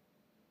musta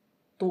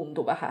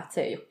tuntui vähän, että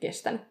se ei ole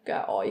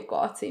kestänytkään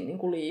aikaa. Että siinä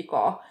niinku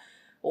liikaa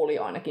oli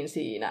ainakin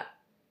siinä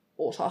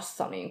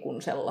osassa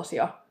niinku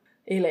sellaisia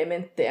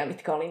elementtejä,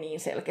 mitkä oli niin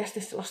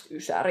selkeästi sellaista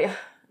ysäriä,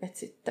 että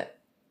sitten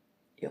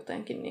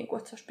jotenkin, niinku,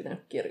 että se olisi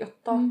pitänyt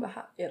kirjoittaa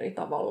vähän eri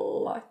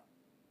tavalla,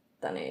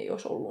 että ne ei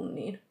olisi ollut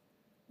niin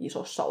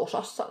isossa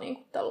osassa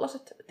niinku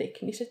tällaiset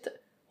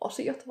tekniset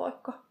asiat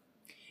vaikka.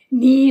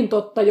 Niin,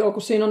 totta joo,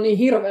 kun siinä on niin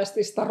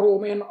hirveästi sitä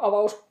ruumiin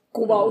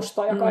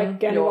avauskuvausta ja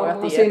kaikkea. Joo,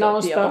 niin ja siinä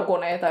on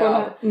tietokoneita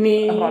ja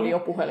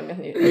radiopuhelimet,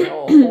 niin ne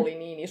oli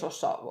niin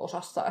isossa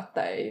osassa,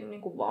 että ei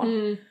niinku vaan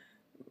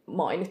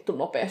mainittu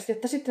nopeasti.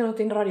 Että sitten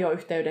otin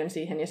radioyhteyden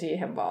siihen ja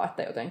siihen vaan,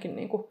 että jotenkin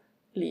niinku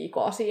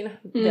liikaa siinä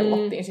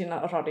vellottiin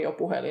siinä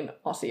radiopuhelin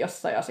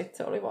asiassa ja sitten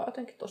se oli vaan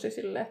jotenkin tosi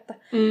silleen, että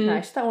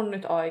näistä on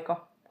nyt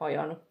aika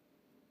ajanut.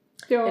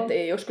 Että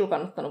ei olisi kyllä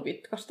kannattanut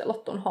vitkastella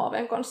ton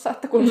haaveen kanssa,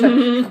 että kun se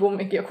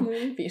kumminkin joku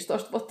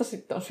 15 vuotta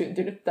sitten on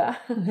syntynyt tämä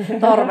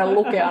tarve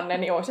lukea ne,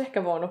 niin olisi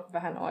ehkä voinut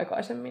vähän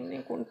aikaisemmin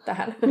niin kuin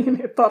tähän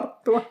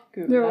tarttua.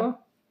 Kyllä.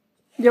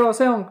 Joo,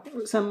 se on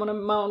semmoinen,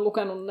 mä oon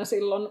lukenut ne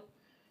silloin,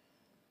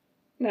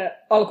 ne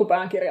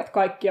alkupään kirjat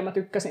kaikki, ja mä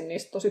tykkäsin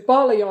niistä tosi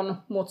paljon,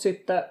 mutta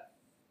sitten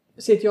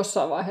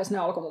jossain vaiheessa ne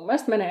alkoi mun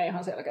mielestä menee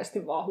ihan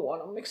selkeästi vaan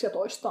huonommiksi ja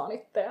toistaan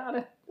itseään,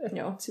 että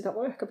sitä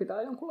voi ehkä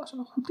pitää jonkunlaisen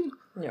hopin.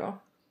 Joo.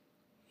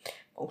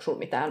 Onko sulla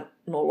mitään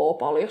noloa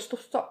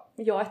paljastusta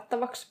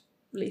jaettavaksi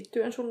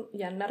liittyen sun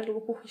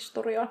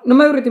jännärilukuhistoriaan? No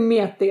mä yritin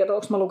miettiä, että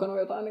onko mä lukenut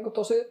jotain niin kuin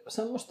tosi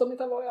semmoista,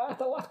 mitä voi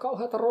ajatella, että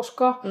kauheata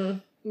roskaa.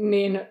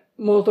 Niin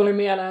mulla tuli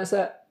mieleen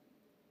se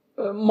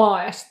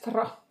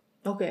Maestra.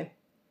 Okei.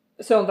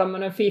 Se on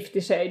tämmönen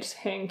 50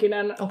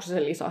 Shades-henkinen. Onko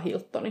se Lisa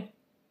Hiltoni?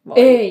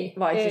 Ei.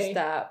 Siis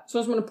tää... Se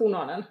on semmoinen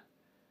punainen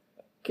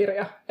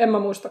kirja. En mä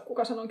muista,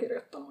 kuka sen on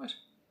kirjoittanut edes.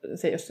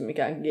 Se ei ole se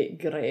mikään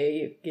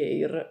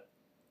Geir...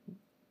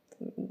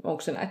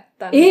 Onko se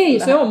näitä? Ei,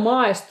 se on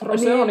Maestro.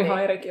 Se on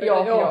ihan eri kirja.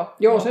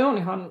 Joo, se on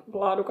ihan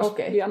laadukas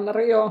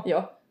jännäri. Joo.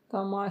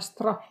 Tämä on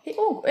Maestra. Hei,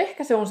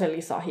 ehkä se on se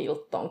Lisa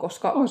Hilton,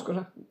 koska olisiko se?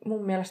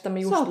 Mun mielestä mä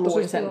just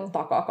luin sen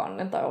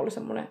takakannen, tai oli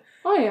semmoinen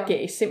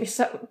keissi,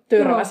 missä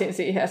törmäsin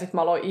siihen, ja sitten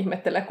mä aloin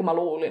ihmettelemään, kun mä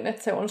luulin,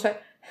 että se on se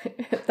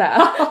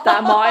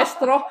tää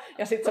Maestro,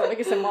 ja sitten se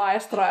olikin se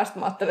Maestro, ja sitten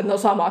mä ajattelin, että no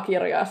sama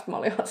kirja, ja sitten mä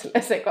olin ihan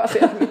silleen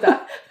sekaisin, että mitä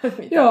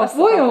joo, tässä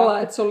voi tapahtuu. olla,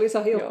 että se on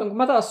Lisa Hilton, kun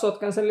mä taas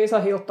sotken sen Lisa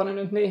Hiltonin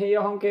nyt niihin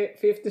johonkin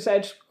 50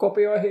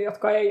 Shades-kopioihin,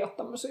 jotka ei ole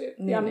tämmöisiä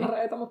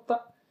jännäreitä, mutta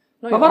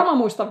mä varmaan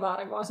muistan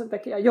väärin vaan sen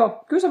tekijän.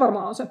 Joo, kyllä se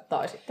varmaan on se.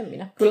 Tai sitten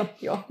minä. Kyllä.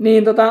 Joo.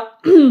 Niin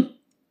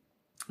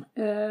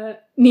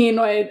niin,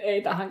 no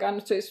ei tähänkään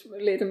nyt siis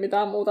liity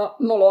mitään muuta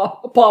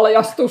noloa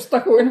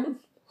paljastusta kuin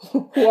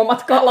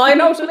huomatkaa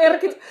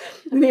lainausmerkit.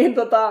 Niin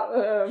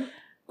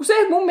kun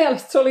se, mun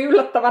mielestä se oli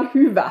yllättävän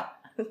hyvä.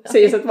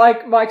 Siis, että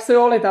vaikka se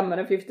oli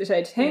tämmöinen 50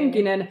 Shades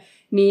henkinen,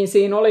 niin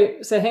siinä oli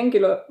se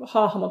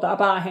henkilöhahmo, tämä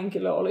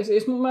päähenkilö oli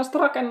siis mun mielestä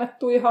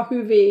rakennettu ihan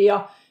hyvin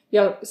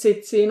ja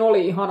sitten siinä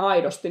oli ihan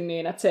aidosti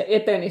niin, että se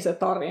eteni se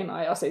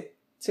tarina ja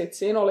sitten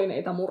siinä oli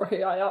niitä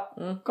murhia ja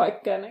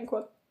kaikkea. Niin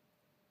kuin,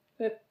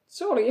 että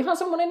se oli ihan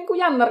semmoinen niin kuin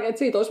jännäri, että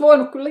siitä olisi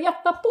voinut kyllä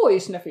jättää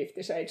pois ne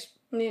 50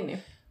 Shades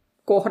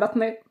kohdat.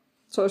 Niin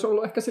se olisi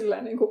ollut ehkä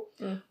silleen niin kuin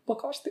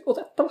vakavasti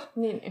otettava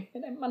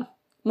enemmän.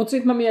 Mutta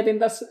sitten mä mietin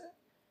tässä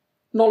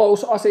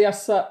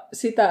nolousasiassa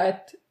sitä,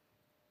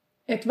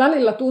 että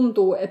välillä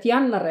tuntuu, että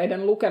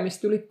jännäreiden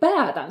lukemista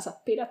ylipäätänsä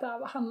pidetään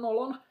vähän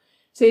nolona.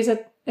 Siis,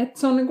 että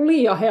se on niinku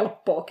liian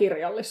helppoa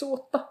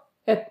kirjallisuutta.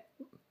 Että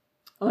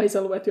ai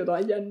sä luet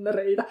jotain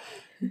jännäreitä.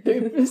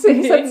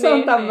 Siis, että se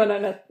on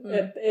tämmöinen,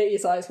 että ei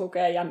saisi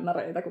lukea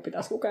jännäreitä, kun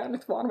pitäisi lukea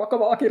nyt vaan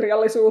vakavaa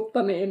kirjallisuutta.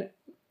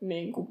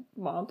 Niin kuin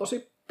mä oon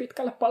tosi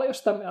pitkälle paljon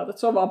sitä mieltä, että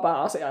se on vaan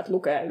pääasia, että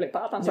lukee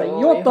ylipäätänsä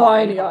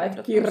jotain ja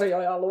että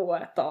kirjoja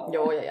luetaan.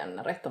 Joo, ja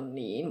jännäreitä on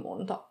niin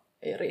monta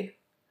eri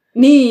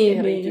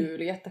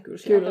tyyliä, että kyllä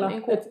sieltä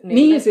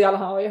niin,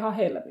 siellähän on ihan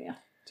helmiä.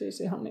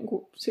 Siis ihan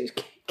niinku, siis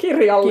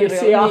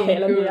kirjallisia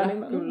helmiä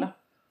nimenomaan. Kyllä.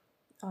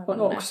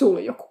 Onko sulla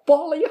joku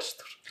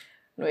paljastus?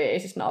 No ei,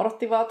 siis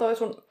nauratti vaan toi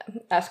sun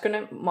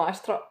äskeinen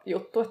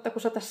Maestra-juttu, että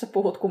kun sä tässä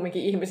puhut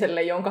kumminkin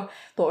ihmiselle, jonka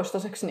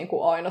toistaiseksi niin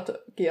kuin ainut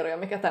kirja,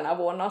 mikä tänä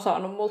vuonna on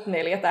saanut multa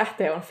 4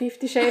 tähteä, on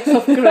 50 Shades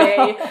of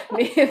Grey,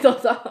 niin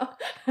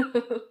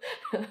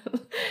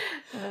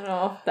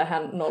no,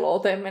 tähän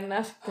nolouteen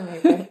mennään sitten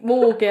niin kuin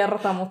muu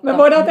kerta, mutta... Me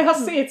voidaan tehdä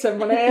siitä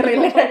semmoinen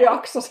erillinen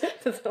jakso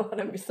sitten.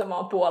 Sellainen, missä mä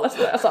oon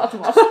puolesta ja saat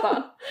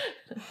vastaan.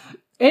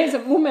 Ei se,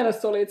 mun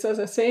mielestä se oli itse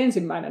asiassa se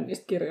ensimmäinen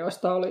niistä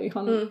kirjoista oli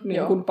ihan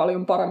niin kuin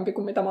paljon parempi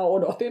kuin mitä mä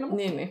odotin. Mutta...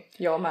 Niin.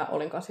 Joo, mä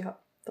olin kanssa ihan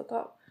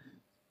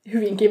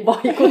hyvinkin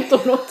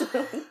vaikuttunut.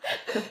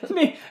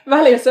 Niin,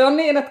 välillä se on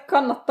niin, että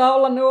kannattaa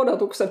olla ne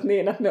odotukset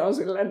niin, että ne on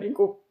silleen niin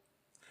kuin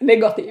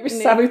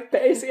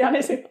negatiivissävytteisiä,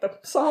 niin sitten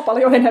saa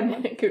paljon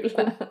enemmän.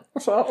 Kyllä.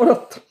 Osaa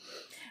odottaa.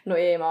 No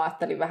ei, mä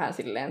ajattelin vähän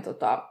silleen,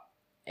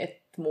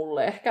 että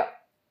mulle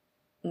ehkä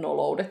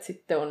noloudet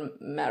sitten on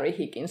Mary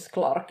Higgins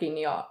Clarkin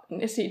ja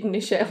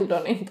Sidney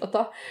Sheldonin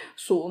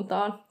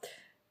suuntaan.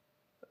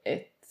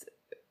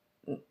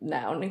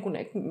 nämä on niin kuin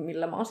ne,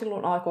 millä mä oon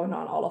silloin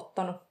aikoinaan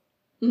aloittanut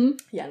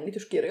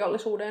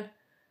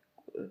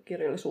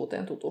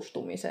jännityskirjallisuuteen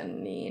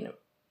tutustumisen, niin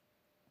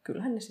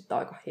kyllähän ne sitten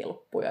aika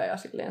helppoja ja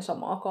silleen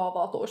samaa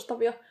kaavaa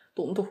toistavia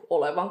tuntui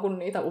olevan, kun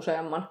niitä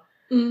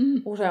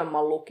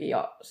useamman luki.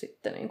 Ja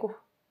sitten niin kuin,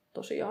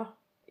 tosiaan,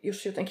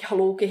 jos jotenkin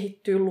haluaa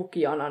kehittyä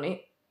lukijana, niin,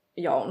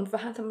 ja on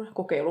vähän tämmöinen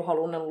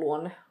kokeiluhaluinen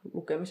luonne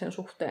lukemisen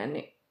suhteen,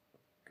 niin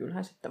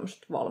kyllähän sitten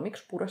tämmöiset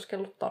valmiiksi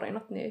pureskellut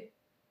tarinat niin ei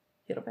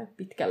hirveän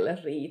pitkälle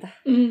riitä.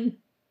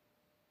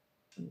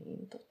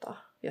 Niin,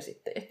 ja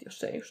sitten, että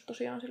jos ei just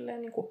tosiaan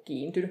silleen niin kuin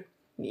kiintynyt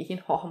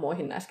niihin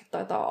hahmoihin, näissäkin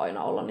taitaa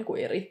aina olla niin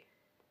kuin eri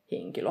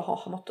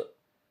henkilöhahmot,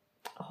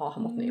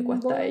 niin kuin,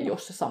 että ei ole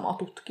se sama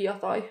tutkija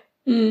tai...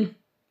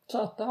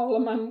 Saattaa olla.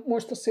 Mä en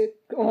muista siitä,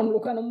 olen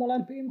lukenut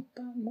molempia,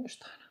 mutta en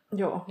muista aina.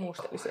 Joo,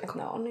 muistelisin, että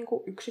nämä on niin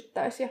kuin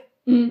yksittäisiä,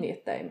 niin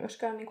että ei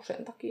myöskään niin kuin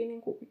sen takia,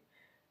 niin kuin,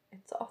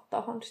 että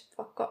saattaahan sitten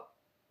vaikka,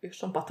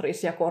 jos on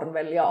Patricia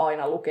Cornwellia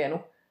aina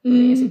lukenut,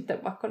 niin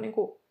sitten vaikka niin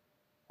kuin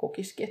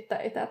kokisikin, että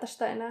ei tämä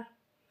tästä enää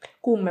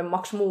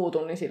kummemmaksi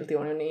muutu, niin silti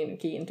on jo niin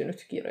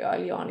kiintynyt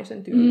kirjailijaan ja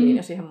sen tyyliin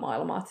ja siihen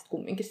maailmaan, että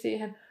kumminkin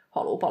siihen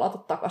haluaa palata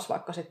takaisin,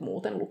 vaikka sitten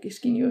muuten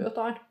lukisikin jo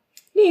jotain.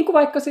 Niin kuin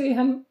vaikka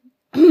siihen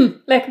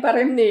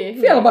Lekbergin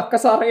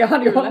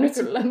Fjällbacka-sarjaan, johon nyt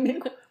kyllä niin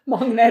kuin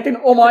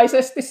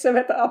magneetinomaisesti se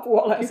vetää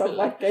puoleensa,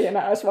 vaikka ei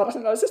enää edes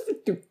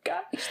varsinaisesti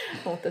tykkää.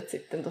 Mutta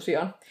sitten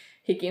tosiaan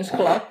Higgins,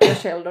 Clark ja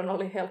Sheldon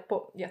oli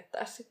helppo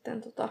jättää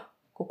sitten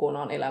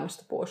kokonaan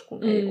elämästä pois,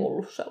 kun ei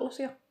ollut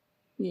sellaisia.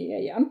 Niin,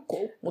 ei jäänyt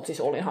koukkuun. Mutta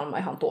siis olinhan mä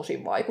ihan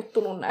tosi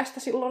vaikuttunut näistä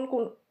silloin,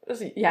 kun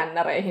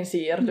jännäreihin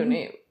siirtyi,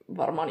 niin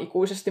varmaan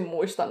ikuisesti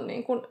muistan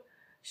niin kun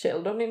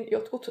Sheldonin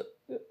jotkut,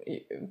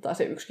 tai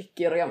se yksikin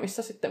kirja,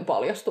 missä sitten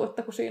paljastui,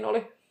 että kun siinä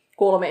oli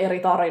 3 eri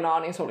tarinaa,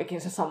 niin se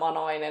olikin se sama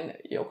nainen,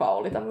 joka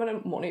oli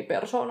tämmöinen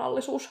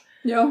monipersoonallisuus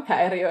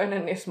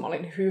häiriöinen, niin mä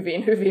olin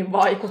hyvin, hyvin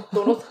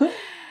vaikuttunut.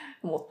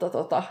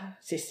 Mutta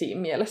siis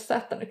siinä mielessä,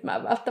 että nyt mä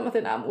en välttämättä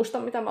enää muista,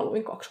 mitä mä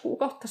luin 2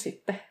 kuukautta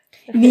sitten.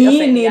 Ja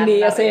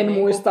sen niin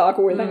muistaa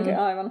kuitenkin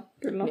aivan.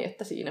 Kyllä. Niin,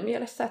 että siinä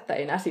mielessä, että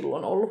ei enää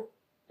silloin ollut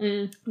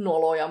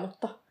noloja,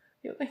 mutta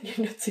jotenkin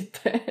nyt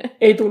sitten...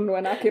 Ei tunnu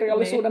enää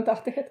kirjallisuuden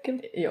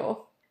tähtihetkiltä.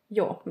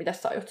 Joo.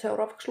 Mitäs sä aiot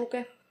seuraavaksi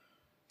lukea?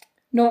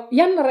 No,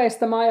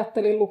 jännäreistä mä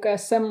ajattelin lukea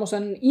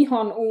semmoisen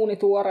ihan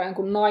uunituoreen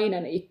kuin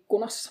Nainen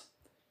ikkunassa.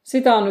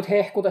 Sitä on nyt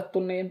hehkutettu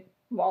niin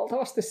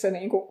valtavasti se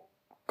niinku...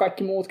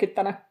 Kaikki muutkin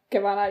tänä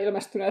keväänä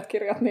ilmestyneet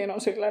kirjat, niin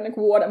on silleen niin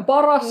kuin vuoden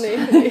paras.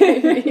 Niin.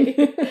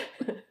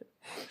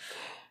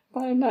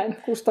 Tai näin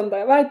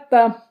kustantaja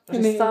väittää. No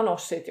siis niin. Sano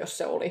sit, jos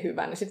se oli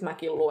hyvä, niin sit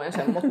mäkin luen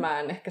sen, mutta mä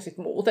en ehkä sit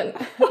muuten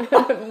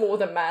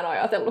mä en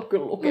ajatellut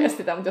kyllä lukea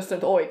sitä, mutta jos se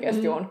nyt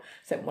oikeasti on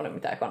semmoinen,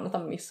 mitä ei kannata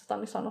missata,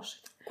 niin sano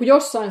sit. Kun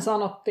jossain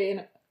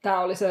sanottiin,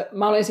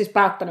 mä olin siis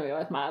päättänyt jo,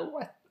 että mä en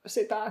lue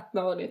sitä, että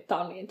no niin,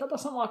 tää on niin tätä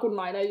samaa kuin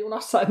Nainen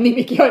junassa, että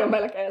nimikin on jo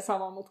melkein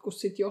sama, mutta kun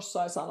sit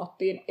jossain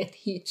sanottiin, että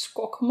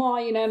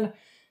Hitchcock-mainen,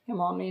 ja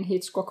mä oon niin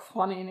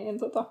Hitchcock-fani,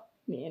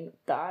 niin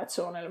tää, että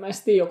se on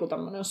ilmeisesti joku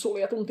tämmönen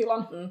suljetun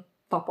tilan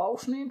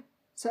tapaus, niin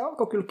se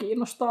alkoi kyllä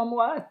kiinnostaa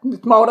mua, että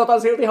nyt mä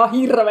odotan silti ihan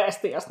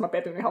hirveästi, ja sitten mä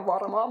petyn ihan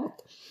varmaan,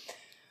 mutta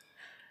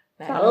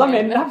tällä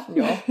mennään.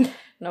 Joo.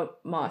 No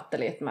mä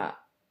ajattelin, että mä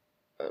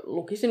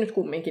lukisin nyt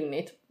kumminkin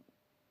niitä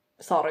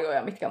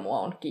sarjoja, mitkä mua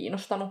on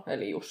kiinnostanut,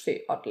 eli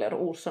Jussi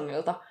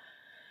Adler-Olssonilta.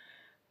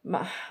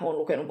 Mä oon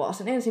lukenut vaan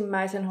sen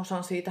ensimmäisen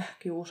osan siitä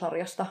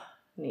Q-sarjasta,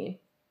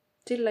 niin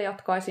sillä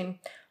jatkaisin.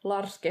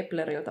 Lars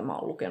Kepleriltä mä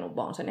oon lukenut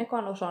vaan sen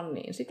ekan osan,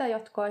 niin sitä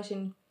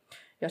jatkaisin.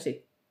 Ja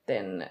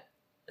sitten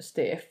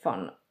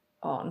Stefan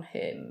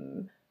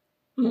Arnhem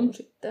on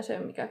sitten se,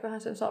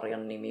 mikäköhän sen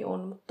sarjan nimi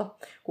on, mutta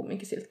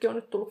kumminkin siltäkin on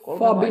nyt tullut 3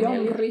 vai 4.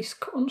 Fabian Risk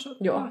on se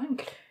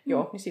päähenkilö.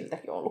 Joo, niin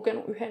siltäkin on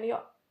lukenut 1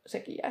 ja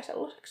sekin jäi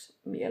sellaiseksi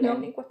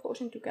mieleen, niin kuin, että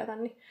voisin tykätä,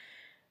 niin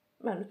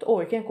mä nyt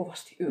oikein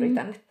kovasti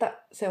yritän, että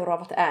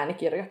seuraavat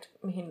äänikirjat,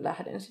 mihin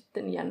lähden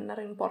sitten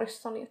jännärin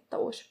parissani, että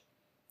olisi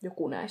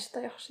joku näistä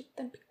ja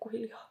sitten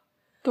pikkuhiljaa.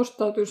 Tuosta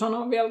täytyy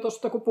sanoa vielä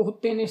tuosta, kun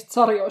puhuttiin niistä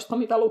sarjoista,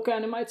 mitä lukee,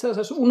 niin mä itse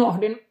asiassa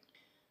unohdin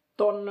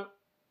ton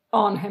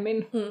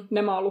Arnhemin.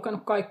 Ne mä oon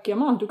lukenut kaikkia.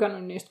 Mä oon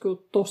tykännyt niistä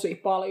kyllä tosi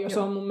paljon. Joo. Se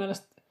on mun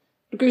mielestä,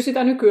 kyllä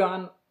sitä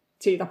nykyään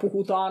siitä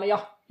puhutaan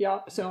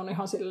ja se on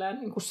ihan silleen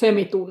niin kuin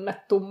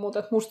semitunnettu,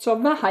 mutta musta se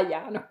on vähän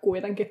jäänyt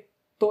kuitenkin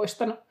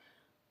toisten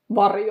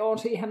varjoon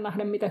siihen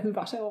nähden, miten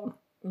hyvä se on.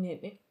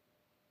 Niin.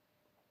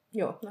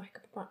 Joo, no ehkä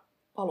mä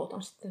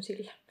aloitan sitten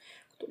sillä,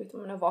 kun tuli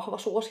tämmöinen vahva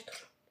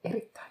suositus.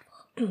 Erittäin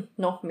vahva.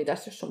 No,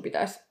 mitäs jos sun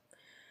pitäisi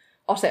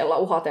aseella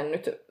uhaten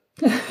nyt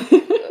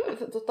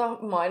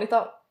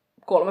mainita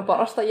 3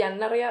 parasta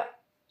jännäriä?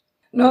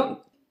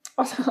 No,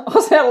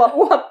 aseella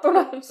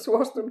uhattuna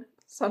suostun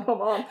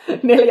sanomaan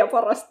 4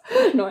 parasta.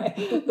 No ei.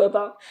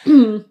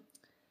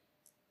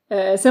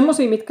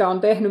 Semmosia, mitkä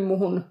on tehnyt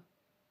muhun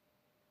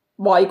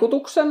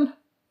vaikutuksen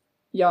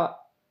ja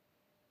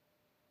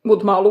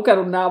Mutta mä oon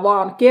lukenut nämä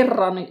vaan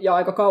kerran ja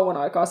aika kauan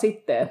aikaa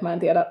sitten, että mä en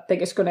tiedä,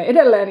 tekisikö ne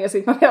edelleen, ja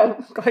sitten mä vielä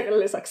kaiken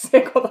lisäksi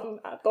sekoitan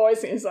nämä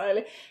toisiinsa.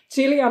 Eli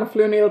Gillian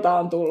Flyniltä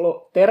on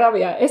tullut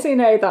Teräviä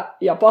esineitä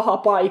ja Paha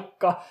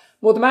paikka,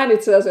 mutta mä en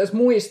itse asiassa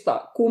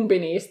muista, kumpi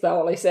niistä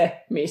oli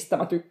se, mistä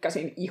mä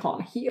tykkäsin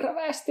ihan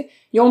hirveästi.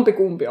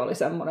 Jompikumpi oli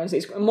semmoinen,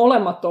 siis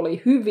molemmat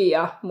oli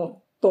hyviä,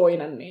 mutta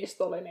toinen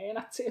niistä oli niin,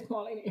 että siitä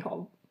mä olin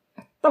ihan...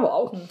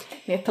 Vau.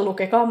 Niin, että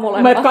lukekaa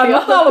molemmat. Me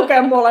kannattaa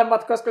lukea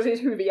molemmat, koska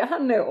siis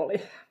hyviähän ne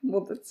oli.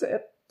 Mutta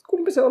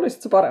kumpi se oli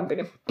se parempi,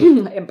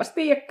 niin enpäs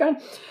tiedäkään.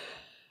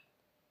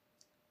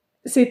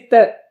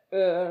 Sitten,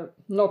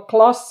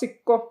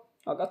 klassikko.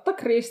 Agatha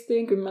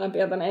Christien 10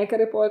 pientä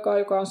neekeripoikaa,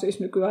 joka on siis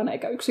nykyään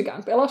eikä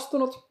yksikään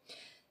pelastunut.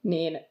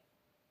 Niin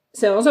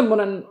se on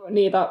semmoinen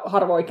niitä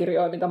harvoja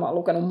kirjoja, mitä mä oon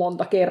lukenut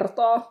monta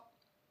kertaa.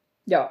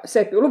 Ja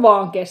se kyllä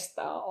vaan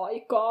kestää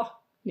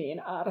aikaa niin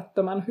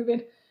äärettömän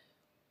hyvin.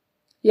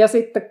 Ja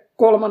sitten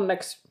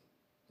kolmanneksi,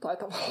 tai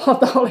tavallaan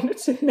tämä oli nyt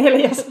sitten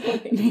 4,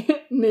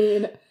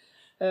 niin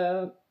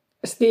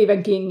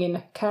Stephen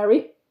Kingin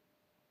Carrie,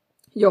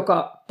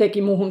 joka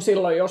teki muhun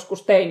silloin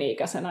joskus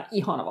teini-ikäisenä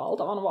ihan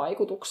valtavan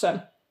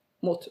vaikutuksen,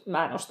 mutta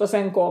mä en ole sitä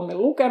sen koommin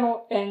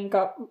lukenut,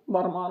 enkä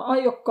varmaan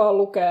aiokkaan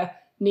lukea,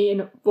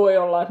 niin voi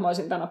olla, että mä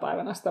olisin tänä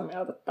päivänä sitä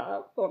mieltä, että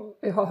tämä on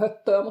ihan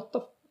höttöä,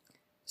 mutta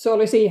se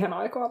oli siihen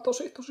aikaan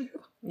tosi, tosi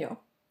hyvä. Joo.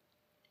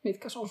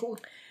 Mitkä se on sun?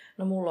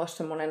 No mulla olisi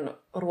semmoinen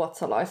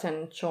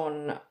ruotsalaisen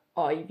John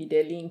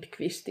Ajvide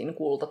Lindqvistin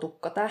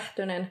Kultatukka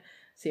Tähtönen.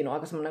 Siinä on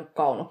aika semmoinen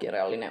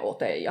kaunokirjallinen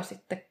ote ja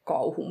sitten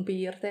kauhun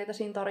piirteitä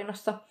siinä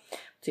tarinassa.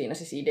 Siinä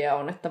siis idea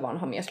on, että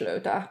vanha mies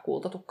löytää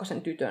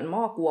kultatukkasen tytön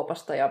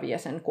maakuopasta ja vie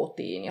sen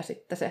kotiin. Ja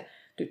sitten se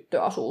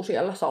tyttö asuu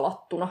siellä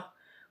salattuna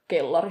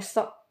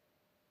kellarissa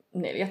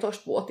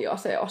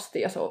 14-vuotiaaseen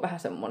asti. Ja se on vähän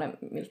semmoinen,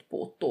 miltä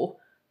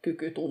puuttuu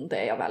kyky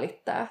tuntea ja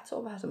välittää. Se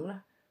on vähän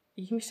semmoinen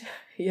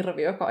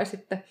ihmishirviö kai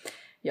sitten.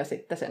 Ja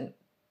sitten sen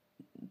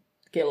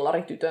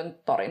kellaritytön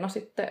tarina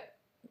sitten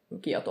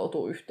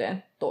kietoutuu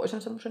yhteen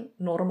toisen semmoisen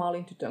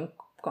normaalin tytön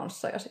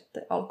kanssa ja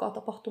sitten alkaa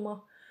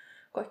tapahtumaan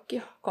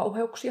kaikkia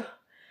kauheuksia.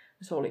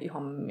 Se oli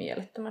ihan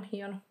mielettömän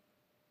hieno.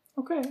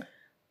 Okei.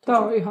 Tämä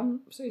on ihan,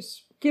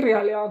 siis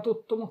kirjailija on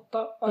tuttu,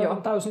 mutta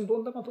aivan täysin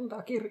tuntematon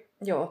tämä kirja.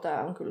 Joo,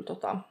 tämä on kyllä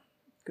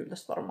kyllä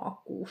tästä varmaan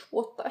 6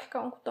 vuotta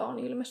ehkä on, kun tämä on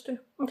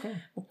ilmestynyt. Okay.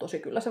 Mutta tosi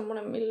kyllä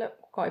semmoinen, mille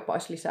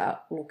kaipaisi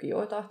lisää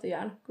lukijoita, että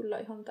jäänyt kyllä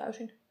ihan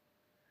täysin.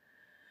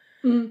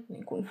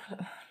 Niin kun,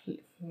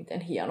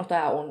 miten hieno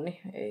tämä on, niin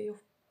ei ole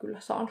kyllä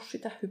saanut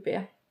sitä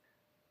hypeä.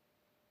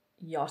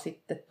 Ja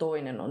sitten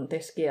toinen on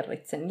Tess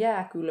Gerritsen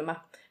Jääkylmä.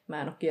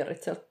 Mä en ole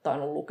Gerritseltä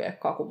tainnut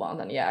lukeakaan, kun vaan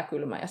tämän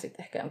Jääkylmä ja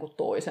sitten ehkä jonkun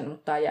toisen.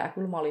 Mutta tämä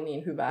Jääkylmä oli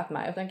niin hyvä, että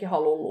mä jotenkin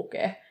haluan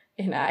lukea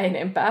enää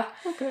enempää.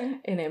 Okay.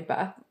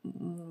 Enempää.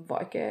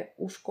 Vaikea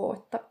uskoa,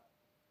 että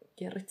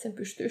Gerritsen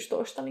pystyisi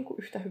toista niin kuin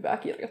yhtä hyvää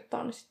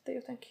kirjoittaa, niin sitten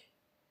jotenkin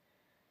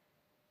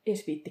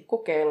edes viitti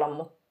kokeilla,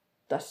 mutta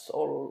tässä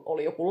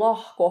oli joku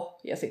lahko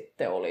ja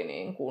sitten oli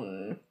niin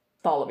kuin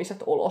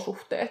talviset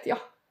olosuhteet ja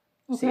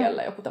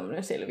siellä joku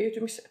tämmöinen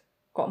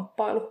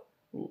selviytymiskamppailu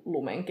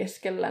lumen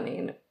keskellä,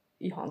 niin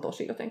ihan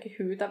tosi jotenkin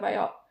hyytävä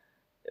ja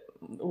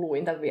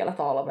luin tämän vielä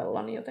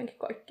talvella, niin jotenkin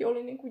kaikki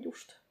oli niin kuin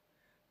just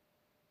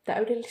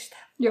täydellistä.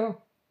 Joo.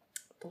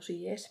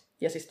 Tosi jees.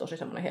 Ja siis tosi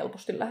semmoinen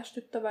helposti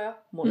lähestyttävä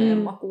ja moneen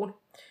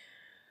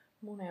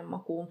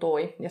makuun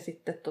toi. Ja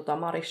sitten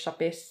Marissa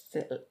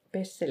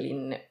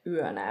Pesselin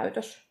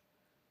Yönäytös.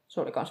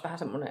 Se oli kans vähän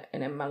semmoinen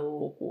enemmän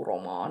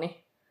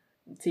lukuromaani.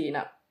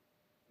 Siinä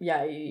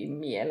jäi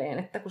mieleen,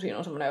 että kun siinä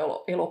on semmoinen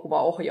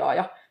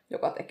elokuvaohjaaja,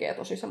 joka tekee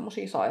tosi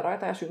semmosia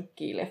sairaita ja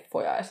synkkiä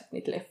leffoja, ja sitten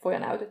niitä leffoja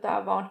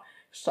näytetään vaan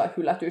jossain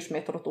hylätyissä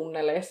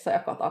metrotunneleissa ja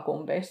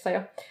katakombeissa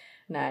ja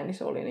näin, niin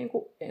se oli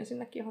niinku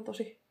ensinnäkin ihan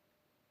tosi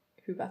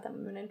hyvä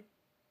tämmöinen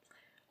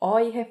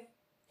aihe.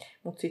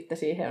 Mutta sitten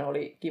siihen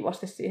oli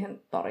kivasti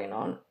siihen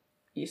tarinaan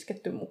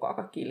isketty mukaan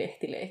kaikkia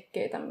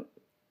lehtileikkeitä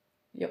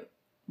ja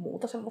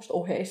muuta semmoista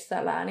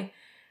oheissälää, niin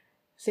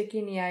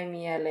sekin jäi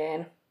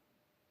mieleen.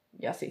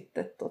 Ja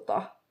sitten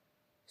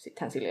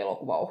sittenhän sillä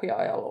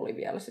elokuvaohjaajalla oli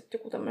vielä sitten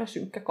joku tämmöinen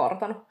synkkä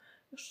kartano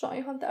jossain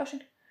ihan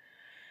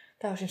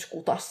täysin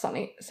skutassa,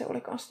 niin se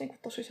oli kans niinku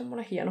tosi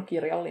semmoinen hieno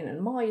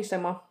kirjallinen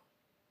maisema.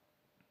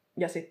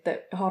 Ja sitten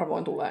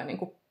harvoin tulee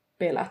niinku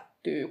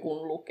pelättyä,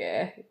 kun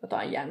lukee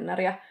jotain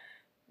jännäriä,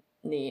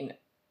 niin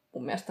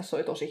mun mielestä tässä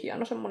oli tosi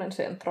hieno semmoinen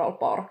Central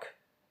Park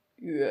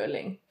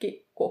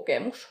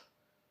yölenkkikokemus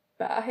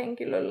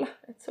päähenkilöllä,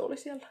 että se oli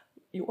siellä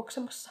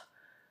juoksemassa.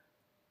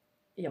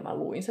 Ja mä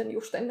luin sen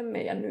just ennen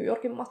meidän New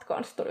Yorkin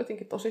matkaan. Sitten oli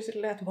jotenkin tosi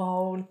silleen, että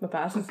vau, nyt mä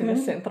pääsen sinne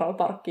Central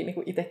Parkiin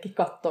niin itsekin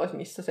katsoa, että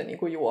missä se niin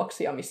kuin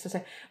juoksi ja missä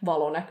se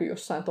valo näkyy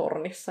jossain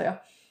tornissa. Ja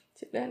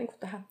silleen niin kuin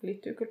tähän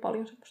liittyy kyllä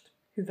paljon semmoista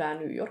hyvää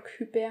New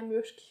York-hypeä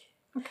myöskin.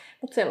 Okay.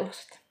 Mutta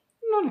sellaiset.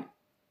 Noniin.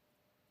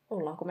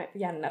 Ollaanko me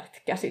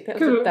jännärit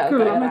käsitelty tältä erää?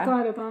 Kyllä me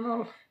taidetaan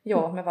olla.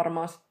 Joo, me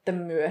varmaan sitten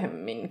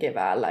myöhemmin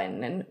keväällä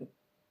ennen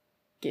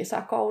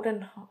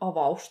kesäkauden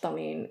avausta,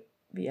 niin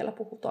vielä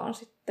puhutaan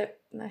sitten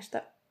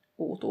näistä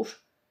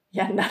uutuuskirjoista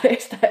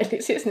jännäreistä,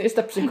 eli siis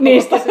niistä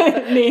psykologisista.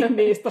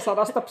 Niistä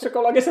 100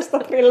 psykologisesta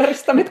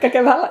thrilleristä, mitkä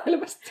keväällä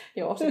ilmestyy.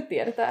 Joo, sitten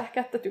tiedetään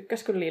ehkä, että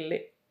tykkäskö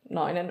Lilli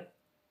nainen,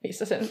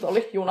 missä se nyt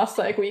oli,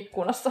 junassa, ei kun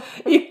ikkunassa.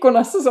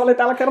 Ikkunassa se oli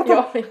tällä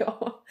kertaa.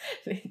 Joo.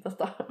 Niin,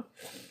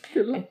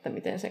 Kyllä. että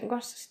miten sen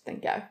kanssa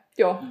sitten käy.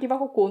 Joo, kiva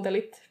kun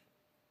kuuntelit.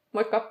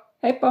 Moikka!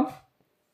 Heippa!